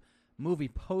over to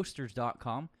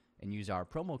movieposters.com and use our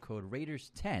promo code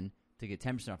Raiders10 to get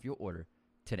 10% off your order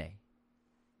today.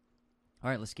 All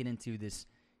right, let's get into this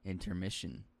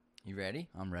intermission. You ready?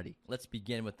 I'm ready. Let's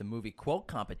begin with the movie quote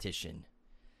competition.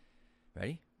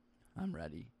 Ready? I'm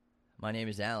ready. My name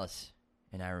is Alice,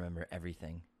 and I remember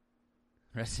everything.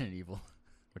 Resident Evil.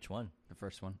 Which one? The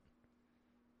first one.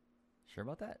 Sure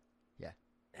about that? Yeah.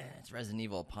 It's Resident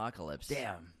Evil Apocalypse.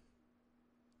 Damn.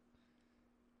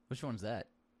 Which one's that?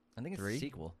 I think it's 3? the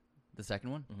sequel. The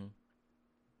second one? Mm-hmm.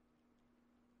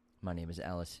 My name is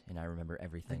Alice, and I remember I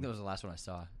everything. think that was the last one I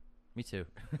saw. Me too.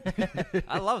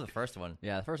 I love the first one.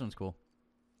 Yeah, the first one's cool.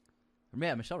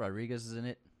 Yeah, Michelle Rodriguez is in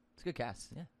it. It's a good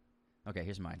cast. Yeah. Okay,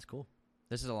 here's mine. It's cool.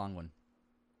 This is a long one.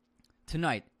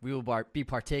 Tonight, we will be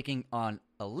partaking on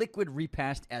a liquid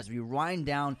repast as we wind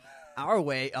down our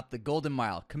way up the Golden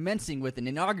Mile, commencing with an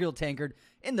inaugural tankard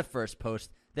in the first post,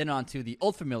 then on to the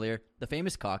old familiar, the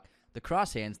famous cock, the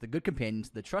cross hands, the good companions,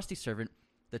 the trusty servant,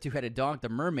 the two-headed dog, the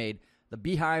mermaid, the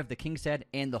beehive, the king's head,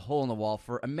 and the hole in the wall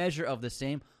for a measure of the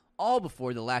same, all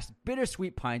before the last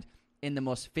bittersweet pint in the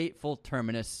most fateful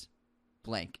terminus,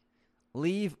 blank.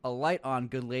 Leave a light on,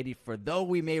 good lady, for though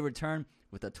we may return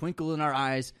with a twinkle in our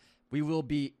eyes, we will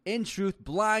be, in truth,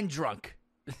 blind drunk.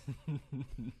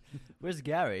 Where's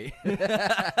Gary?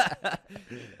 I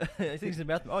think he's in the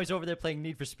bathroom. Oh, he's over there playing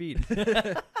Need for Speed.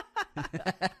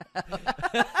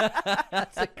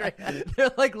 That's a great.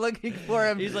 They're like looking for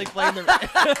him. He's like playing the.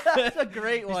 That's a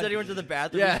great He one. said he went to the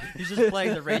bathroom. Yeah. He's just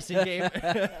playing the racing game.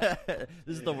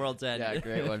 This is the world's end. Yeah,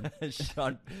 great one.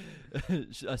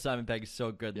 Simon Pegg is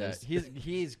so good. in Yeah, this.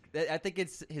 he's. I think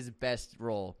it's his best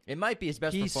role. It might be his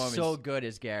best He's performance. so good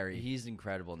as Gary. He's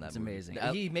incredible in that It's movie. amazing.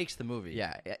 He makes the movie.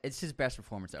 Yeah, it's his best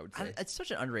performance, I would say. It's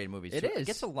such an underrated movie. It It is.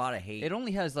 gets a lot of hate. It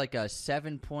only has like a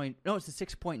 7 point. No, it's a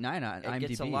 6.9 on IMDb. It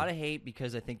gets a lot of hate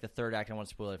because I think the third act. I won't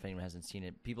spoil it if anyone hasn't seen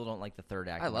it. People don't like the third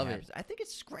act. I when love happens. it. I think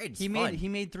it's great. It's He fun.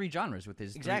 made 3 genres with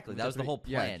his Exactly, with that the was the whole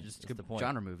plan. Yeah, just That's good the point.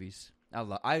 genre movies. I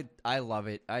love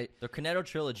it. The Cornetto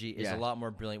trilogy is Yeah. a lot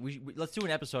more brilliant. We let's do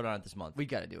an episode on it this month. We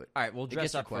got to do it. All right, we'll It dress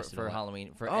gets up for requested a lot.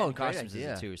 Halloween. Oh, and great costumes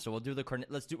idea. is it too. So we'll do the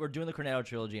we're doing the Cornetto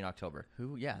trilogy in October.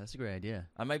 Yeah, that's a great idea.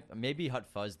 I might maybe Hut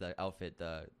Fuzz the outfit.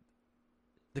 The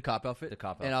cop outfit. The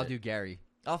cop And I'll outfit. do Gary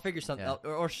I'll figure something Yeah. out,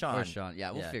 or Sean. or Sean.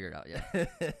 Yeah, we'll Yeah. figure it out. Yeah,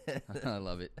 I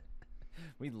love it.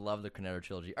 We love the Cornetto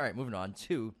trilogy. All right, moving on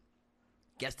to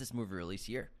guess this movie release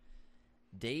year.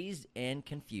 Dazed and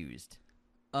Confused.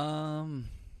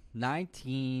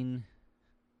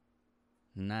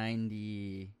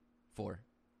 1994.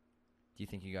 Do you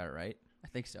think you got it right? I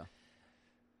think so.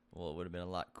 Well, it would have been a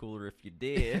lot cooler if you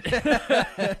did.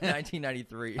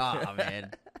 1993. Oh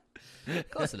man,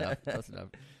 close enough. Close enough.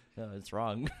 No, it's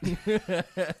wrong.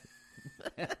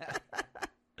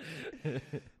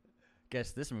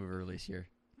 Guess this movie release year.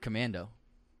 Commando.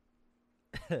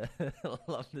 I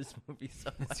love this movie so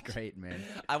much. It's great, man.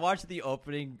 I watched the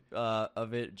opening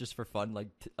of it just for fun, like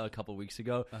a couple weeks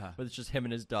ago. But it's just him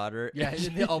and his daughter. Yeah,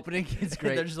 in the opening, it's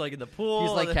great. They're just like in the pool.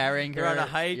 He's like carrying her They're on a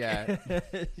hike. Yeah.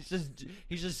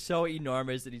 he's just so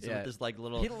enormous, and he's with this like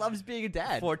little. He loves being a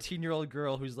dad. 14-year-old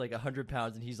girl w's like 100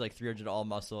 pounds, and he's like 300 all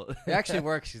muscle. It actually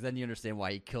works because then you understand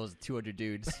why he kills 200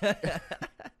 dudes.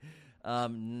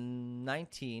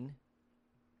 19.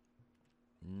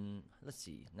 Let's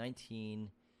see,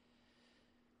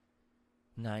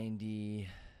 1990.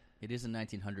 It is a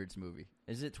 1900s movie.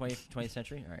 Is it 20th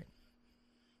century? All right.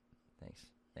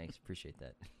 Thanks. Appreciate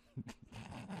that.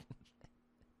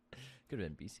 Could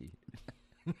have been BC.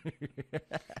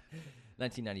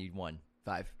 1991.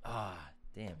 5.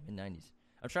 Damn, mid-90s.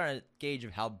 I'm trying to gauge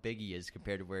of how big he is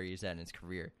compared to where he's at in his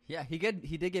career. Yeah, he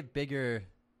did get bigger.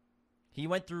 He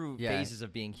went through phases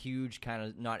of being huge, kind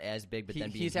of not as big, but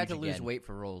then being he's had to huge lose again. weight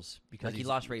for roles because Like he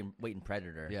lost weight in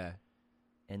Predator. Yeah,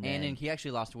 and then then he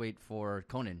actually lost weight for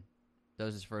Conan. That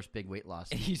was his first big weight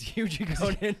loss. and he's huge in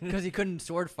Conan. Because he couldn't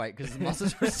sword fight because his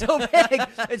muscles were so big.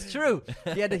 It's true.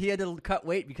 He had to cut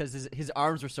weight because his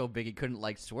arms were so big he couldn't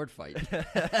like sword fight.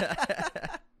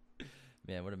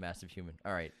 Man, what a massive human.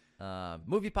 All right.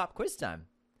 Movie pop quiz time.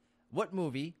 What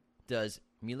movie does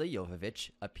Mila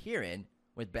Jovovich appear in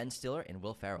with Ben Stiller and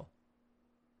Will Ferrell?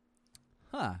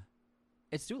 Huh?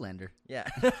 It's Zoolander. Yeah.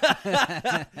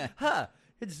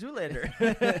 It's Zoolander.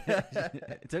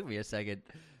 It took me a second.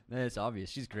 It's obvious.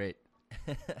 She's great.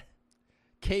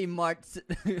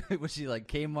 Kmart. Was she like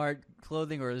Kmart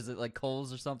clothing or is it like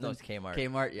Kohl's or something? No, it's Kmart.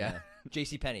 Kmart, yeah.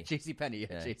 JCPenney. JCPenney.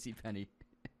 Yeah. JCPenney.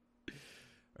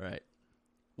 All right.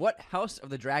 What House of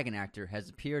the Dragon actor has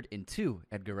appeared in 2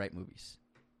 Edgar Wright movies?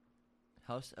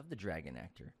 House of the Dragon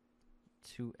actor.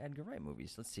 2 Edgar Wright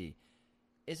movies. Let's see.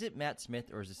 Is it Matt Smith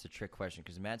or is this a trick question?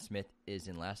 Because Matt Smith is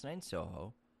in Last Night in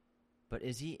Soho. But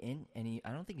is he in any...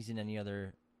 I don't think he's in any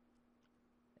other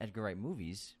Edgar Wright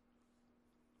movies.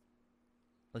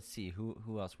 Let's see.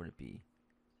 Who else would it be?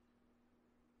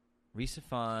 Risa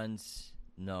Fons.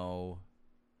 No.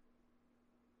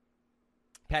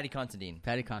 Patty Considine.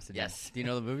 Patty Considine. Yes. Do you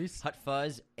know the movies? Hot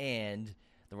Fuzz and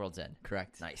The World's End.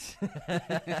 Correct. Nice.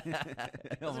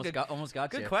 almost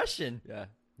got Good you. question. Yeah.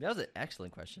 That was an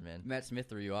excellent question, man. Matt Smith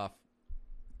threw you off.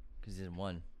 Because he didn't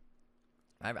won.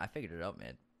 I figured it out,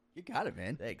 man. You got it,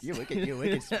 man. Thanks. You're wicked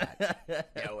smart.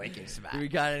 You're wicked smart. Do we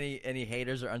got any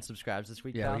haters or unsubscribes this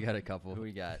week? Yeah, pal? we got a couple. Who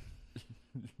we got?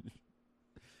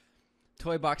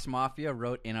 Toy Box Mafia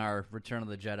wrote in our Return of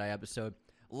the Jedi episode,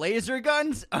 "Laser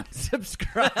guns,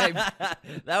 unsubscribe."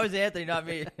 That was Anthony, not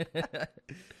me.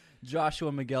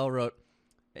 Joshua Miguel wrote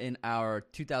in our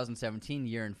 2017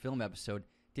 Year in Film episode,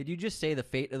 "Did you just say The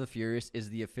Fate of the Furious is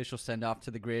the official send-off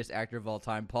to the greatest actor of all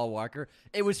time, Paul Walker?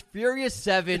 It was Furious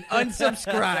 7,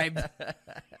 unsubscribed."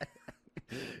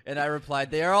 And I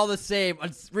replied, "They are all the same,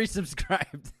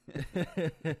 resubscribed."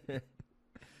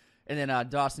 And then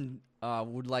Dawson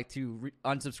would like to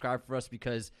unsubscribe for us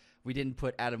because we didn't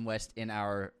put Adam West in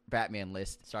our Batman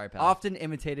list. Sorry, pal. Often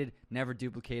imitated, never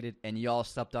duplicated, and y'all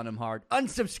slept on him hard.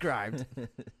 Unsubscribed.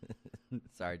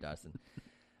 Sorry, Dawson.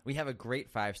 We have a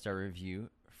great 5-star review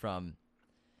from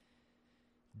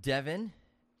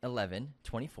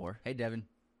Devin1124. Hey, Devin.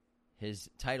 His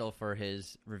title for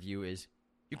his review is,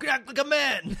 "You can act like a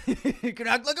man." You can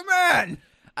act like a man.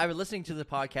 I've been listening to the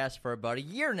podcast for about a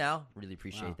year now. Really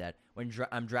appreciate Wow. that. When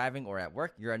I'm driving or at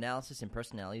work, your analysis and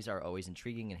personalities are always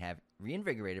intriguing and have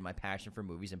reinvigorated my passion for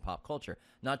movies and pop culture.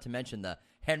 Not to mention the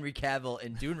Henry Cavill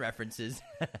and Dune references.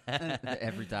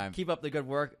 Every time. Keep up the good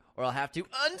work, or I'll have to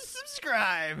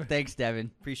unsubscribe. Thanks,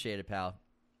 Devin. Appreciate it, pal.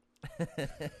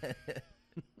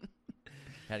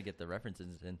 Had to get the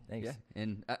references in. Thanks. Yeah,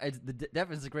 and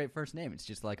Devin's a great first name. It's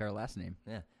just like our last name.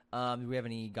 Yeah. Do we have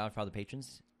any Godfather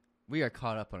patrons? We are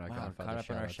caught up on our Wow, Godfather caught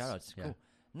up on our shout-outs. Yeah. Cool.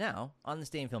 Now, on this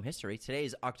day in film history, today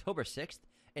is October 6th.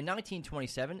 In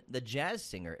 1927, The Jazz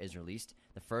Singer is released,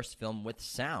 the first film with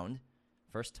sound,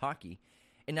 first talkie.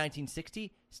 In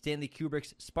 1960, Stanley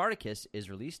Kubrick's Spartacus is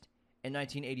released. In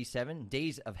 1987,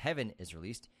 Days of Heaven is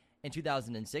released. In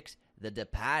 2006, The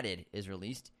Departed is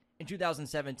released. In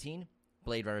 2017,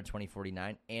 Blade Runner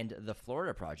 2049 and The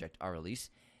Florida Project are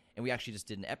released. And we actually just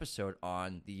did an episode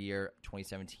on the year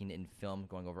 2017 in film,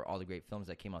 going over all the great films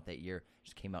that came out that year.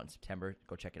 Just came out in September.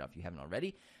 Go check it out if you haven't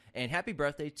already. And happy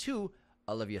birthday to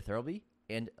Olivia Thirlby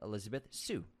and Elizabeth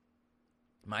Sue.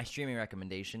 My streaming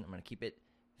recommendation, I'm going to keep it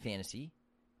fantasy.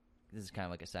 This is kind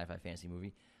of like a sci-fi fantasy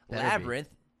movie. Better Labyrinth,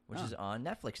 be. which is on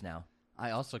Netflix now.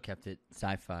 I also kept it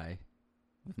sci-fi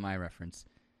with my reference.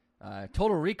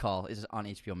 Total Recall is on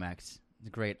HBO Max. It's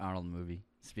a great Arnold movie.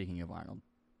 Speaking of Arnold.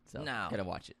 So, Now. gotta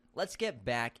watch it. Let's get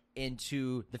back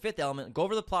into The Fifth Element. Go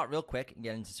over the plot real quick and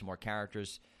get into some more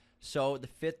characters. So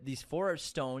these 4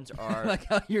 stones are... Like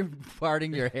how you're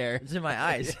parting your hair. It's in my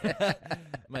eyes.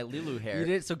 My Lilu hair. You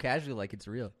did it so casually like it's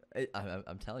real.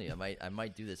 I'm telling you, I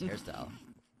might do this hairstyle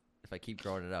if I keep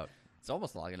growing it out. It's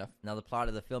almost long enough. Now, the plot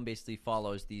of the film basically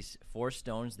follows these 4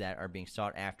 stones that are being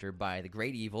sought after by the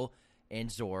Great Evil and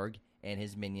Zorg and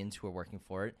his minions who are working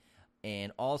for it.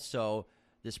 And also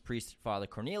this priest, Father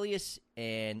Cornelius.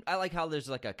 And I like how there's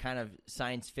like a kind of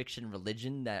science fiction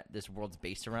religion that this world's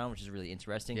based around, which is really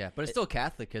interesting. Yeah, but it's still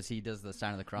Catholic because he does the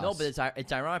sign of the cross. No, but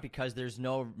it's ironic because there's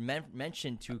no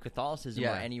mention to Catholicism or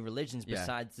Yeah. any religions Yeah.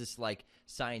 besides this like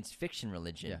science fiction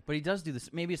religion. Yeah, but he does do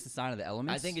this. Maybe it's the sign of the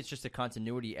elements. I think it's just a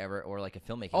continuity error or like a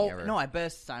filmmaking Oh error. no, I bet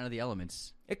it's the sign of the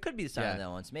elements. It could be the sign Yeah. of the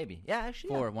elements, maybe. Yeah, actually.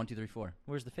 4, Yeah. 1, 2, 3, 4.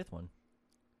 Where's the 5th one?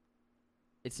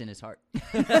 It's in his heart.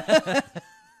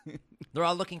 They're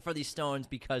all looking for these stones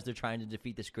because they're trying to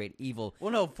defeat this great evil.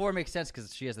 Well, no, 4 makes sense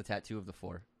because she has the tattoo of the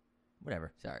 4.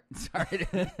 Whatever. Sorry.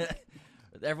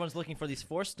 Everyone's looking for these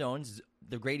 4 stones.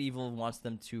 The great evil wants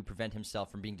them to prevent himself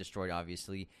from being destroyed,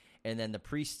 obviously. And then the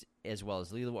priest, as well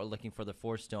as Lilo, are looking for the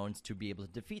 4 stones to be able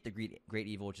to defeat the great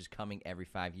evil, which is coming every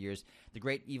 5 years. The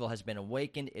great evil has been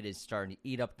awakened. It is starting to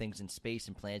eat up things in space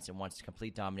and planets and wants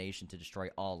complete domination to destroy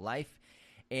all life.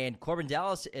 And Corbin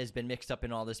Dallas has been mixed up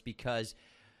in all this because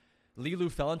Lilu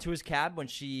fell into his cab when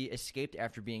she escaped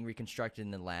after being reconstructed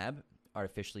in the lab,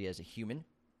 artificially as a human.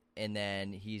 And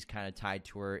then he's kind of tied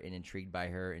to her and intrigued by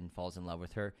her and falls in love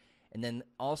with her. And then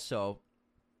also,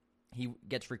 he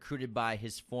gets recruited by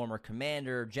his former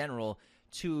commander, general,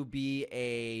 to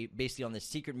be basically on this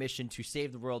secret mission to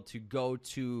save the world, to go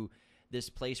to this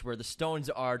place where the stones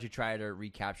are to try to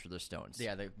recapture the stones.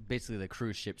 Yeah, basically the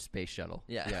cruise ship space shuttle.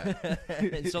 Yeah.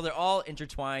 And so they're all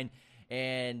intertwined,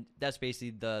 and that's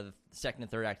basically the second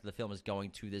and third act of the film is going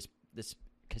to this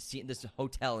casino, this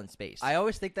hotel in space. I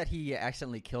always think that he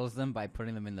accidentally kills them by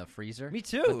putting them in the freezer. Me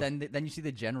too. But then you see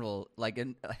the general like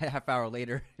a half hour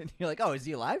later, and you're like, oh, is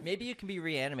he alive? Maybe you can be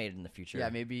reanimated in the future. Yeah,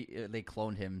 maybe they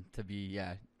cloned him to be.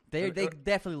 Yeah, they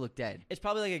definitely look dead. It's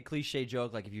probably like a cliche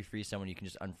joke, like if you freeze someone, you can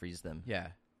just unfreeze them. Yeah.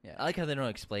 I like how they don't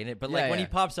explain it, but Yeah, like when yeah. he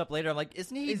pops up later, I'm like,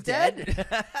 isn't he He's dead?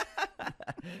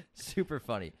 Super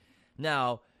funny.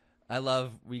 Now, I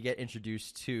love we get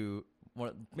introduced to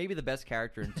maybe the best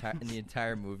character in the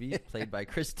entire movie, played by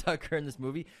Chris Tucker in this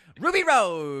movie, Ruby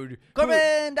Road.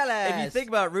 Corbin Dallas. If you think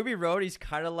about Ruby Road, he's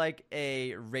kind of like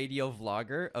a radio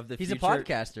vlogger of the He's future. a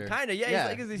podcaster. Kind of,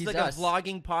 yeah. He's like us. a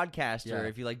vlogging podcaster. Yeah.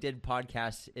 If you like did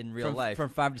podcasts in real from, life, from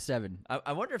 5 to 7.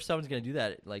 I wonder if someone's gonna do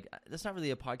that. Like, that's not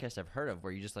really a podcast I've heard of,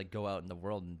 where you just like go out in the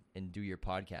world and do your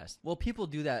podcast. Well, people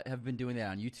have been doing that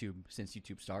on YouTube since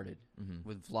YouTube started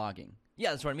with vlogging.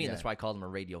 Yeah, that's what I mean. Yeah. That's why I called him a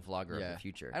radio vlogger of the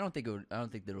future. I don't think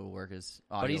that it will work as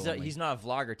audio. But only. he's not a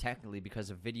vlogger technically, because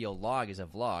a video log is a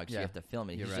vlog, so you Yeah. have to film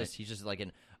it. You're right. He's just like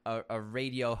a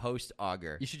radio host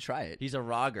auger. You should try it. He's a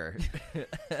rogger.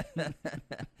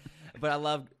 But I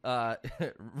love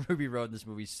Ruby Road in this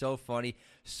movie. So funny,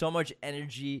 so much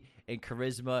energy and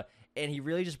charisma, and he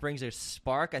really just brings a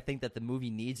spark, I think, that the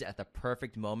movie needs at the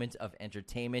perfect moment of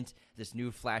entertainment. This new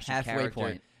flashy Halfway character.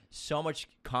 point. So much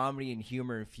comedy and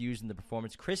humor infused in the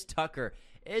performance. Chris Tucker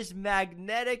is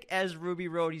magnetic as Ruby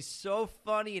Road. He's so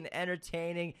funny and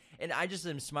entertaining, and I just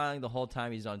am smiling the whole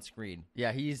time he's on screen.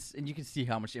 Yeah, and you can see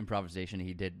how much improvisation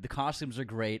he did. The costumes are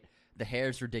great. The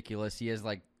hair's ridiculous. He has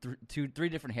like three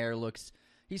different hair looks.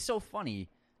 He's so funny.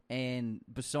 And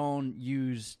Besson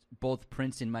used both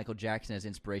Prince and Michael Jackson as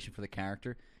inspiration for the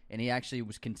character, and he actually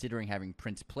was considering having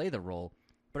Prince play the role.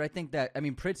 But I think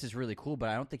Prince is really cool, but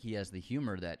I don't think he has the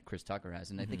humor that Chris Tucker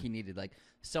has, and I think he needed like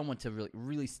someone to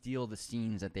really steal the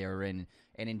scenes that they were in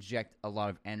and inject a lot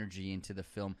of energy into the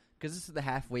film, because this is the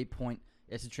halfway point.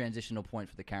 It's a transitional point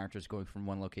for the characters going from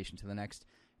one location to the next,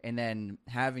 and then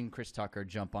having Chris Tucker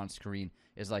jump on screen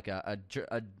is like a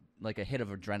hit of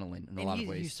adrenaline in a lot of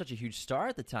ways. He's such a huge star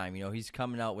at the time. You know, he's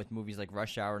coming out with movies like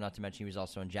Rush Hour, not to mention he was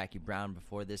also in Jackie Brown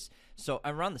before this. So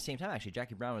around the same time, actually,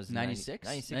 Jackie Brown was 96?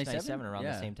 97, around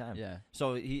the same time. Yeah.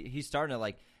 So he's starting to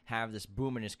like have this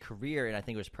boom in his career, and I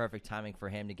think it was perfect timing for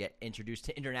him to get introduced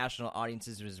to international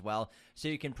audiences as well. So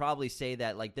you can probably say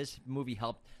that like this movie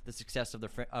helped the success of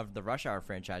the Rush Hour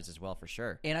franchise as well, for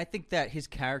sure. And I think that his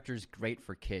character is great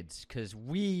for kids, because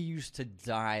we used to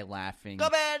die laughing.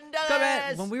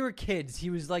 When we were kids, he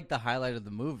was like the highlight of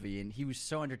the movie, and he was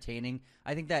so entertaining.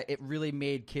 I think that it really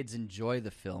made kids enjoy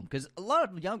the film, because a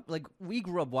lot of we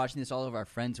grew up watching this. All of our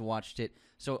friends watched it.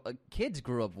 So kids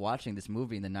grew up watching this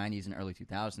movie in the 90s and early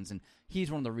 2000s. 2000s, and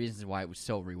he's one of the reasons why it was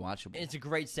so rewatchable. It's a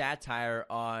great satire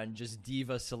on just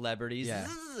diva celebrities. Yeah.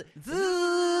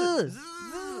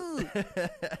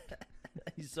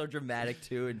 He's so dramatic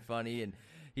too and funny, and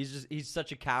he's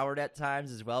such a coward at times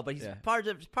as well. But he's Yeah. part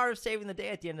of saving the day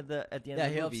at the end of the he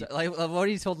movie. helps. Like when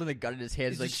he's holding the gun in his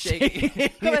hands, He's like just shaking.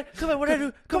 Come on, what do I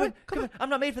do? Come on. I'm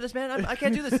not made for this, man. I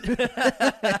can't do this.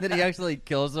 and then he actually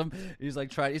kills him. He's like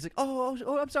trying. He's like, oh,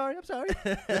 I'm sorry. Oh,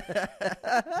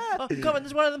 come on,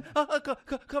 there's one of them.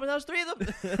 Come on, there's three of them.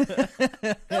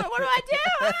 Come on, what do I do?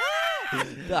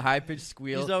 the high pitched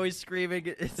squeal. He's always screaming.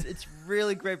 It's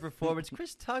really great performance.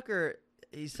 Chris Tucker,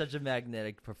 he's such a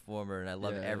magnetic performer, and I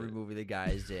love every movie the guy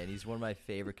is in. He's one of my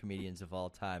favorite comedians of all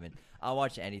time, and I'll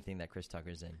watch anything that Chris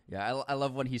Tucker's in. Yeah, I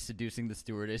love when he's seducing the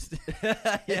stewardess.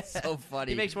 It's so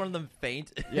funny. He makes one of them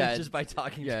faint just by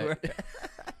talking to her.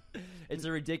 It's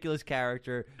a ridiculous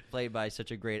character played by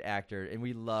such a great actor, and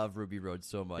we love Ruby Rhodes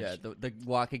so much. Yeah, the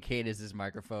walking cane is his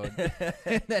microphone.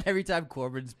 And then every time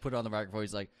Corbin's put on the microphone,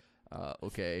 he's like,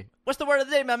 okay. What's the word of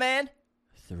the day, my man?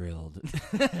 Thrilled.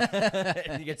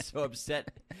 And he gets so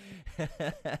upset.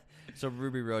 So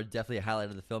Ruby Road, definitely a highlight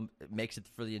of the film. It makes it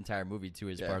for the entire movie, too,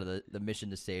 as part of the mission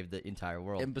to save the entire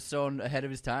world. And Besson ahead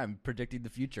of his time, predicting the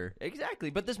future. Exactly.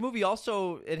 But this movie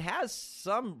also, it has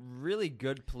some really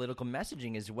good political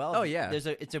messaging as well. Oh, yeah.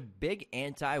 It's a big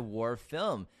anti-war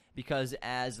film. Because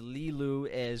as Lilu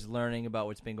is learning about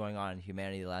what's been going on in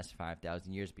humanity the last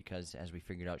 5,000 years, because as we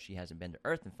figured out, she hasn't been to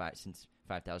Earth since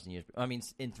 5,000 years. I mean,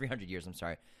 in 300 years, I'm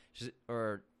sorry. She's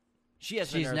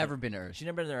never been to Earth. She's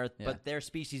never been to Earth, Yeah. but their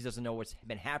species doesn't know what's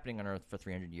been happening on Earth for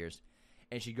 300 years.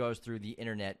 And she goes through the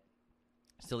internet,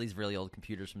 still these really old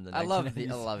computers from the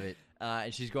 1990s. I love it.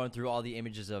 And she's going through all the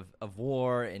images of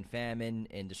war and famine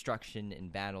and destruction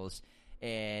and battles.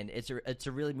 And it's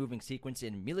a really moving sequence,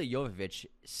 and Mila Jovovich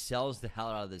sells the hell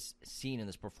out of this scene and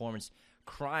this performance,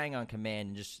 crying on command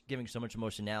and just giving so much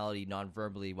emotionality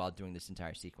non-verbally while doing this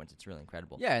entire sequence. It's really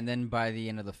incredible. Yeah, and then by the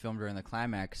end of the film, during the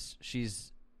climax,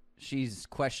 she's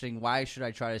questioning, why should I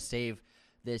try to save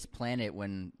this planet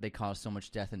when they cause so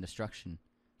much death and destruction?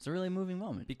 It's a really moving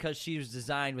moment. Because she was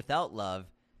designed without love,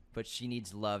 but she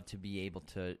needs love to be able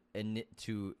to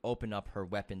open up her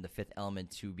weapon, the fifth element,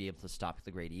 to be able to stop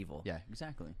the great evil. Yeah,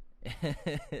 exactly.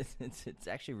 It's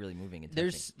actually really moving and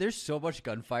touching. There's so much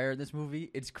gunfire in this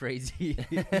movie. It's crazy.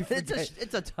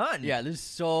 It's a ton. Yeah, there's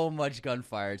so much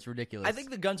gunfire. It's ridiculous. I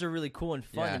think the guns are really cool and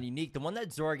fun Yeah. and unique. The one that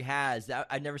Zorg has,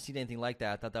 I've never seen anything like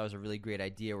that. I thought that was a really great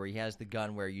idea, where he has the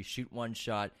gun where you shoot one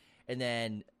shot, and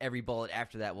then every bullet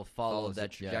after that will follow Follows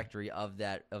that it, yeah. trajectory of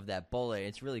that bullet.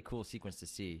 It's a really cool sequence to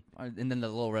see. And then the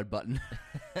little red button.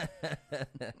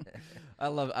 I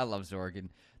love Zorg. And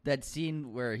that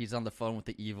scene where he's on the phone with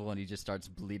the evil and he just starts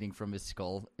bleeding from his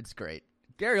skull. It's great.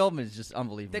 Gary Oldman is just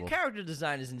unbelievable. The character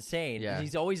design is insane. Yeah.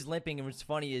 He's always limping, and what's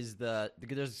funny is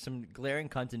there's some glaring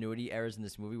continuity errors in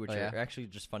this movie, which are actually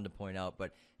just fun to point out.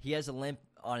 But he has a limp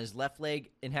on his left leg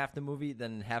in half the movie,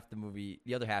 then in half the movie,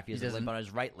 the other half, he has a limp on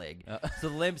his right leg. So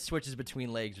the limp switches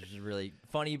between legs, which is really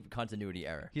funny continuity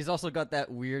error. He's also got that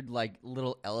weird, like,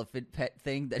 little elephant pet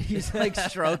thing that he's, like,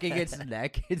 stroking its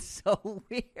neck. It's so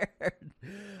weird.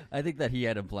 I think that he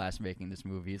had a blast making this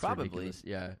movie. It's Probably. ridiculous.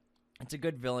 Yeah. It's a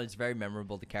good villain. It's very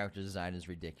memorable. The character design is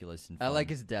ridiculous and fun. I like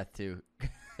his death, too.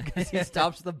 Because he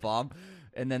stops the bomb,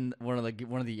 and then one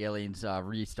of the aliens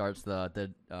restarts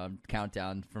the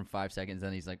countdown from 5 seconds,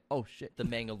 and he's like, oh, shit. the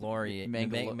Mangalares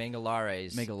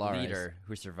Mangalares. leader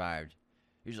who survived.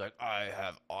 He's like, I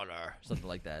have honor. Something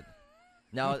like that.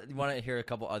 Now, you want to hear a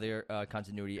couple other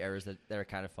continuity errors that are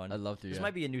kind of fun? I'd love to, This yeah.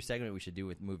 might be a new segment we should do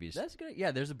with movies. That's good.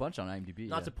 Yeah, there's a bunch on IMDb.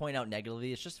 Not yeah. to point out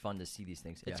negatively, it's just fun to see these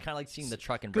things. It's Yeah. kind of like seeing the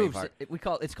truck in Goofs.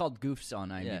 Braveheart. It's called Goofs on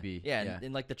IMDb. Yeah.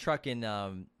 And like the truck in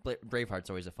Braveheart's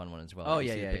always a fun one as well. Oh, You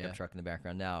yeah, see the yeah, pickup yeah. truck in the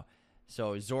background now.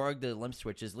 So Zorg, the limp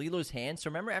switches. Lilo's hand. So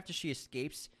remember after she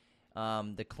escapes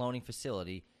the cloning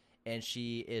facility, and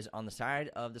she is on the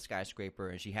side of the skyscraper,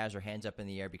 and she has her hands up in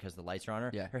the air because the lights are on her.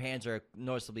 Yeah. Her hands are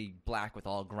noticeably black with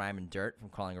all grime and dirt from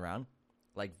crawling around.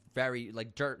 Like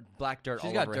dirt, black dirt She's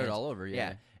all got over her dirt hands. all over, yeah.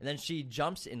 And then she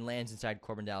jumps and lands inside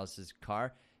Corbin Dallas's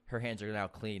car. Her hands are now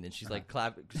clean, and she's like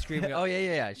screaming. Oh,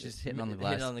 yeah. She's hitting on the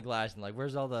glass. Hitting on the glass, and like,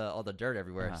 where's all the dirt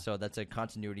everywhere? Uh-huh. So that's a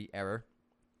continuity error.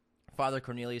 Father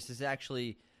Cornelius is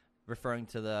actually referring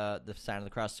to the sign of the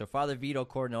cross. So Father Vito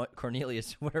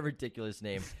Cornelius, what a ridiculous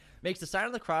name, makes the sign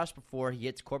of the cross before he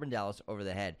hits Corbin Dallas over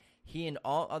the head. He and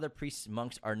all other priests and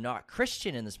monks are not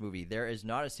Christian in this movie. There is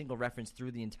not a single reference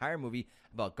through the entire movie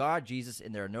about God, Jesus,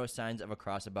 and there are no signs of a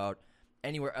cross about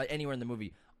anywhere in the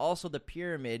movie. Also, the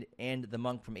pyramid and the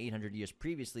monk from 800 years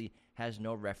previously has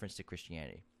no reference to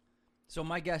Christianity. So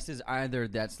my guess is either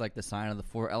that's like the sign of the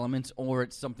 4 elements, or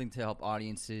it's something to help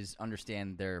audiences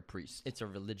understand their priest. It's a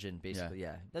religion, basically.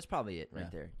 Yeah, that's probably it right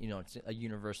there. You know, it's a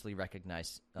universally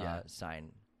recognized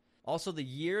sign. Also, the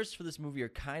years for this movie are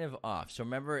kind of off. So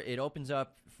remember, it opens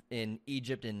up in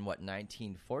Egypt in,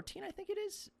 1914, I think it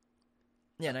is?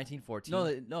 Yeah,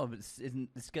 1914. No, but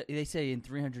they say in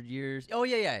 300 years. Oh,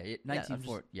 yeah,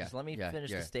 1914. Just let me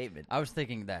finish the statement. I was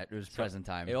thinking that it was present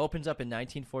time. It opens up in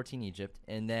 1914 Egypt,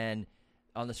 and then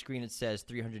on the screen it says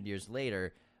 300 years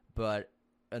later, but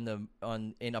in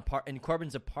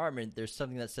Corbin's apartment, there's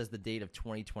something that says the date of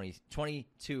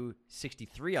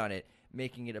 2263 on it,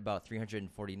 making it about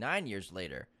 349 years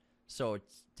later. So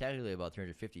it's technically about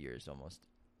 350 years almost.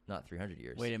 Not 300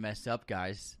 years. Way to mess up,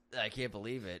 guys. I can't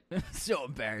believe it. So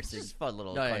embarrassing. It's just fun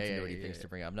little continuity things to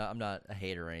bring up. I'm not a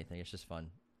hater or anything. It's just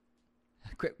fun.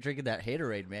 Quit drinking that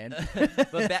haterade, man.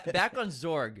 But back on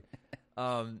Zorg,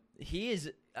 he is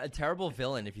a terrible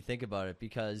villain if you think about it,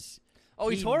 because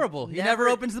he's horrible. He never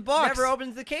opens the box. Never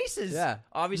opens the cases. Yeah.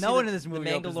 Obviously, no one in this movie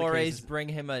the opens the Mangalores cases. bring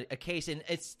him a case, and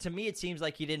to me it seems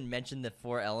like he didn't mention the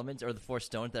 4 elements or the 4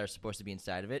 stones that are supposed to be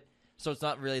inside of it. So it's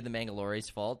not really the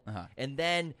Mangalores' fault. And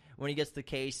then when he gets the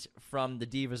case from the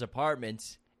Diva's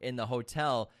apartment in the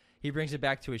hotel, he brings it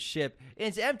back to his ship, and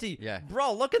it's empty. Yeah.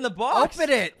 Bro, look in the box.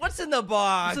 Open it. What's in the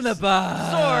box? What's in the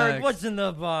box? Zorg, what's in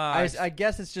the box? I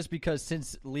guess it's just because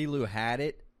since Lilu had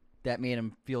it, that made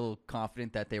him feel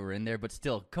confident that they were in there. But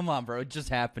still, come on, bro. It just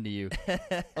happened to you.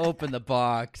 Open the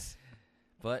box.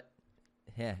 But...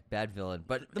 yeah, bad villain.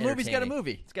 But the movie's got a entertaining.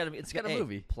 movie. It's got a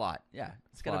movie. Plot. Yeah,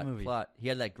 it's got a movie. Plot. He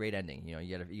had that great ending. You know,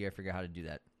 you gotta figure out how to do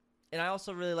that. And I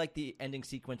also really like the ending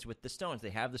sequence with the stones. They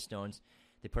have the stones.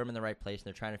 They put them in the right place, and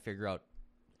they're trying to figure out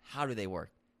how do they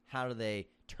work? How do they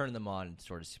turn them on,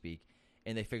 so to speak?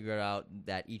 And they figure out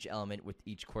that each element with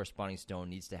each corresponding stone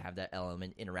needs to have that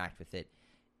element interact with it.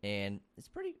 And it's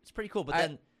pretty cool. But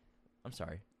then, I'm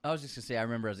sorry. I was just gonna say, I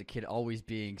remember as a kid always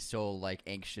being so like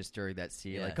anxious during that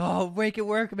scene, like, oh, make it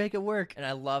work. And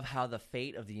I love how the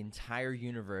fate of the entire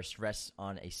universe rests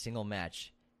on a single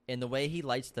match. And the way he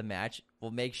lights the match will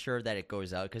make sure that it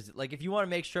goes out. Because, like, if you want to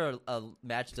make sure a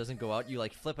match doesn't go out, you,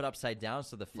 like, flip it upside down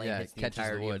so the flame hits the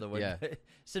entirety of the wood. Yeah.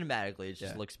 Cinematically, it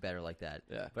just looks better like that.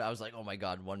 Yeah. But I was like, oh, my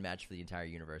God, one match for the entire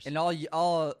universe. And all you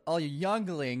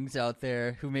younglings out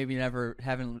there who maybe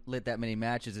haven't lit that many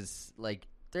matches, is like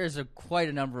there's quite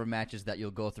a number of matches that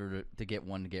you'll go through to get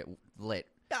one to get lit.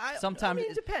 Sometimes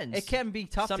it depends. It can be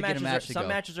tough to get a match to go. Some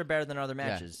matches are better than other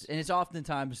matches. Yeah. And it's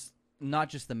oftentimes not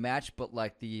just the match, but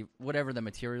like the whatever the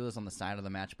material is on the side of the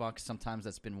matchbox. Sometimes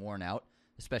that's been worn out,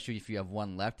 especially if you have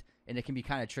one left, and it can be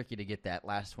kind of tricky to get that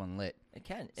last one lit. It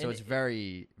can. So it's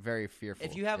very, very fearful.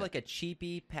 If you have like a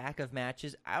cheapy pack of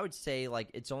matches, I would say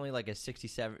like it's only like a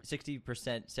 60%,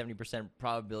 70%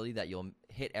 probability that you'll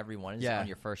hit every one on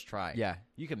your first try. Yeah.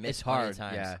 You can miss it's hard.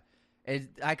 times. Yeah.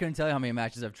 I couldn't tell you how many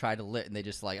matches I've tried to lit, and they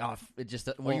just like, it just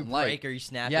won't you light. break or you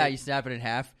snap it. Yeah, you snap it in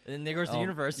half. And then there goes the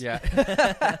universe. Yeah.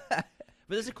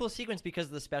 But it's a cool sequence because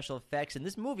of the special effects. And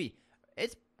this movie,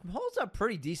 it holds up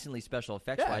pretty decently special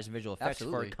effects-wise and visual effects.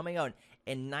 Absolutely. For coming out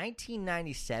in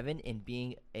 1997 and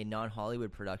being a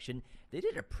non-Hollywood production. They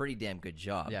did a pretty damn good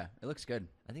job. Yeah, it looks good.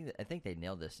 I think they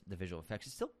nailed the visual effects.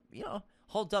 It still,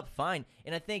 holds up fine.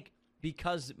 And I think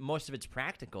because most of it's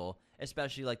practical,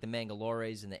 especially like the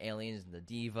Mangalores and the aliens and the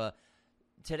Diva,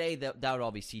 today that would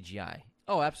all be CGI.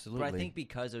 Oh, absolutely. But I think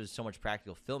because there's so much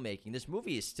practical filmmaking, this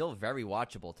movie is still very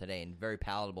watchable today and very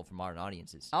palatable for modern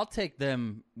audiences. I'll take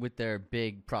them with their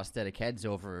big prosthetic heads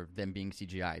over them being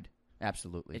CGI'd.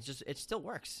 Absolutely. It still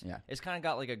works. Yeah. It's kind of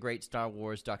got like a great Star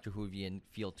Wars, Doctor Whovian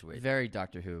feel to it. Very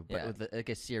Doctor Who, but with like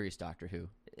a serious Doctor Who.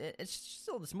 It's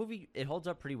still, this movie, it holds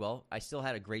up pretty well. I still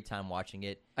had a great time watching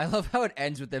it. I love how it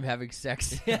ends with them having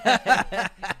sex.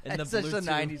 And it's such a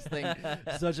 90s thing.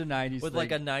 Such a 90s thing. With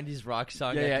like a 90s rock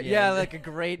song. Yeah, like a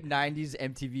great 90s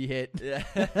MTV hit. Yeah.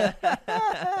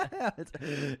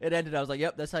 It ended, I was like,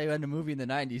 yep, that's how you end a movie in the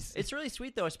 90s. It's really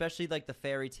sweet, though, especially like the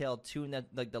fairy tale tune, that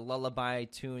like the lullaby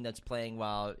tune that's playing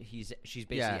while she's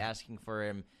basically asking for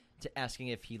him, asking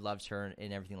if he loves her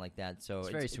and everything like that. So it's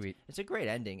very sweet. It's a great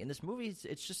ending. And this movie,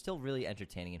 it's just still really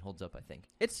entertaining and holds up, I think.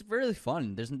 It's really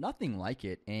fun. There's nothing like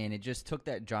it. And it just took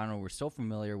that genre we're so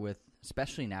familiar with,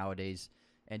 especially nowadays,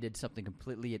 and did something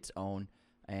completely its own.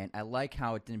 And I like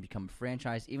how it didn't become a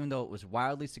franchise, even though it was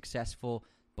wildly successful,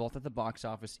 both at the box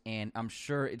office, and I'm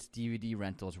sure its DVD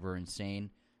rentals were insane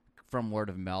from word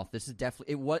of mouth. This is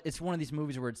definitely, it's one of these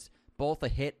movies where it's both a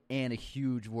hit and a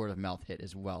huge word of mouth hit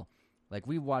as well. Like,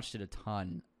 we watched it a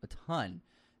ton,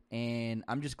 and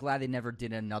I'm just glad they never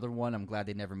did another one. I'm glad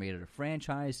they never made it a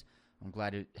franchise. I'm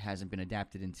glad it hasn't been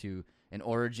adapted into an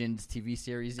Origins TV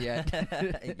series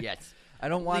yet. Yes. I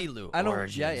don't want. Leeloo I don't.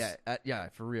 Origins. Yeah,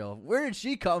 for real. Where did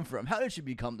she come from? How did she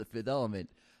become the Fifth Element?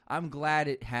 I'm glad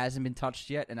it hasn't been touched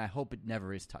yet, and I hope it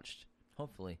never is touched.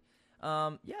 Hopefully.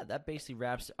 Yeah, that basically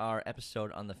wraps our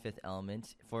episode on The Fifth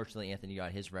Element. Fortunately, Anthony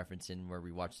got his reference in where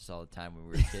we watched this all the time when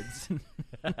we were kids.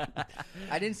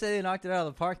 I didn't say they knocked it out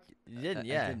of the park. You didn't, I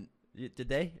yeah. didn't. Did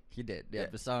they? He did. Yeah,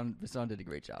 Basan did a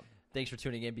great job. Thanks for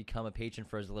tuning in. Become a patron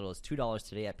for as little as $2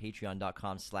 today at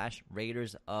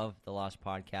patreon.com/Raiders of the Lost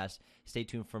Podcast. Stay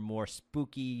tuned for more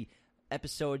spooky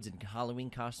episodes and Halloween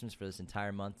costumes for this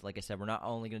entire month. Like I said, we're not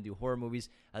only going to do horror movies.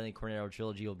 I think Cornetto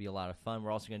Trilogy will be a lot of fun.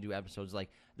 We're also going to do episodes like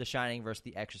The Shining versus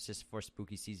The Exorcist for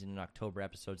spooky season in October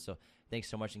episodes. So thanks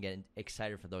so much and get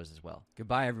excited for those as well.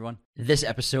 Goodbye, everyone. This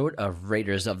episode of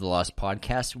Raiders of the Lost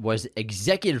Podcast was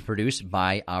executive produced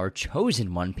by our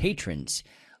chosen one patrons: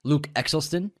 Luke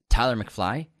Exelston, Tyler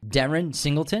McFly, Darren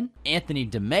Singleton, Anthony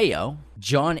DeMeo,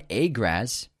 John A.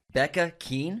 Graz, Becca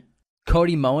Keene,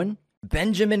 Cody Moen,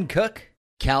 Benjamin Cook,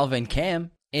 Calvin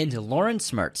Cam, and Lauren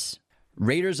Smertz.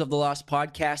 Raiders of the Lost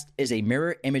Podcast is a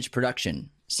mirror image production.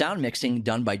 Sound mixing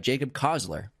done by Jacob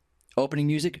Kosler. Opening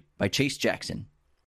music by Chase Jackson.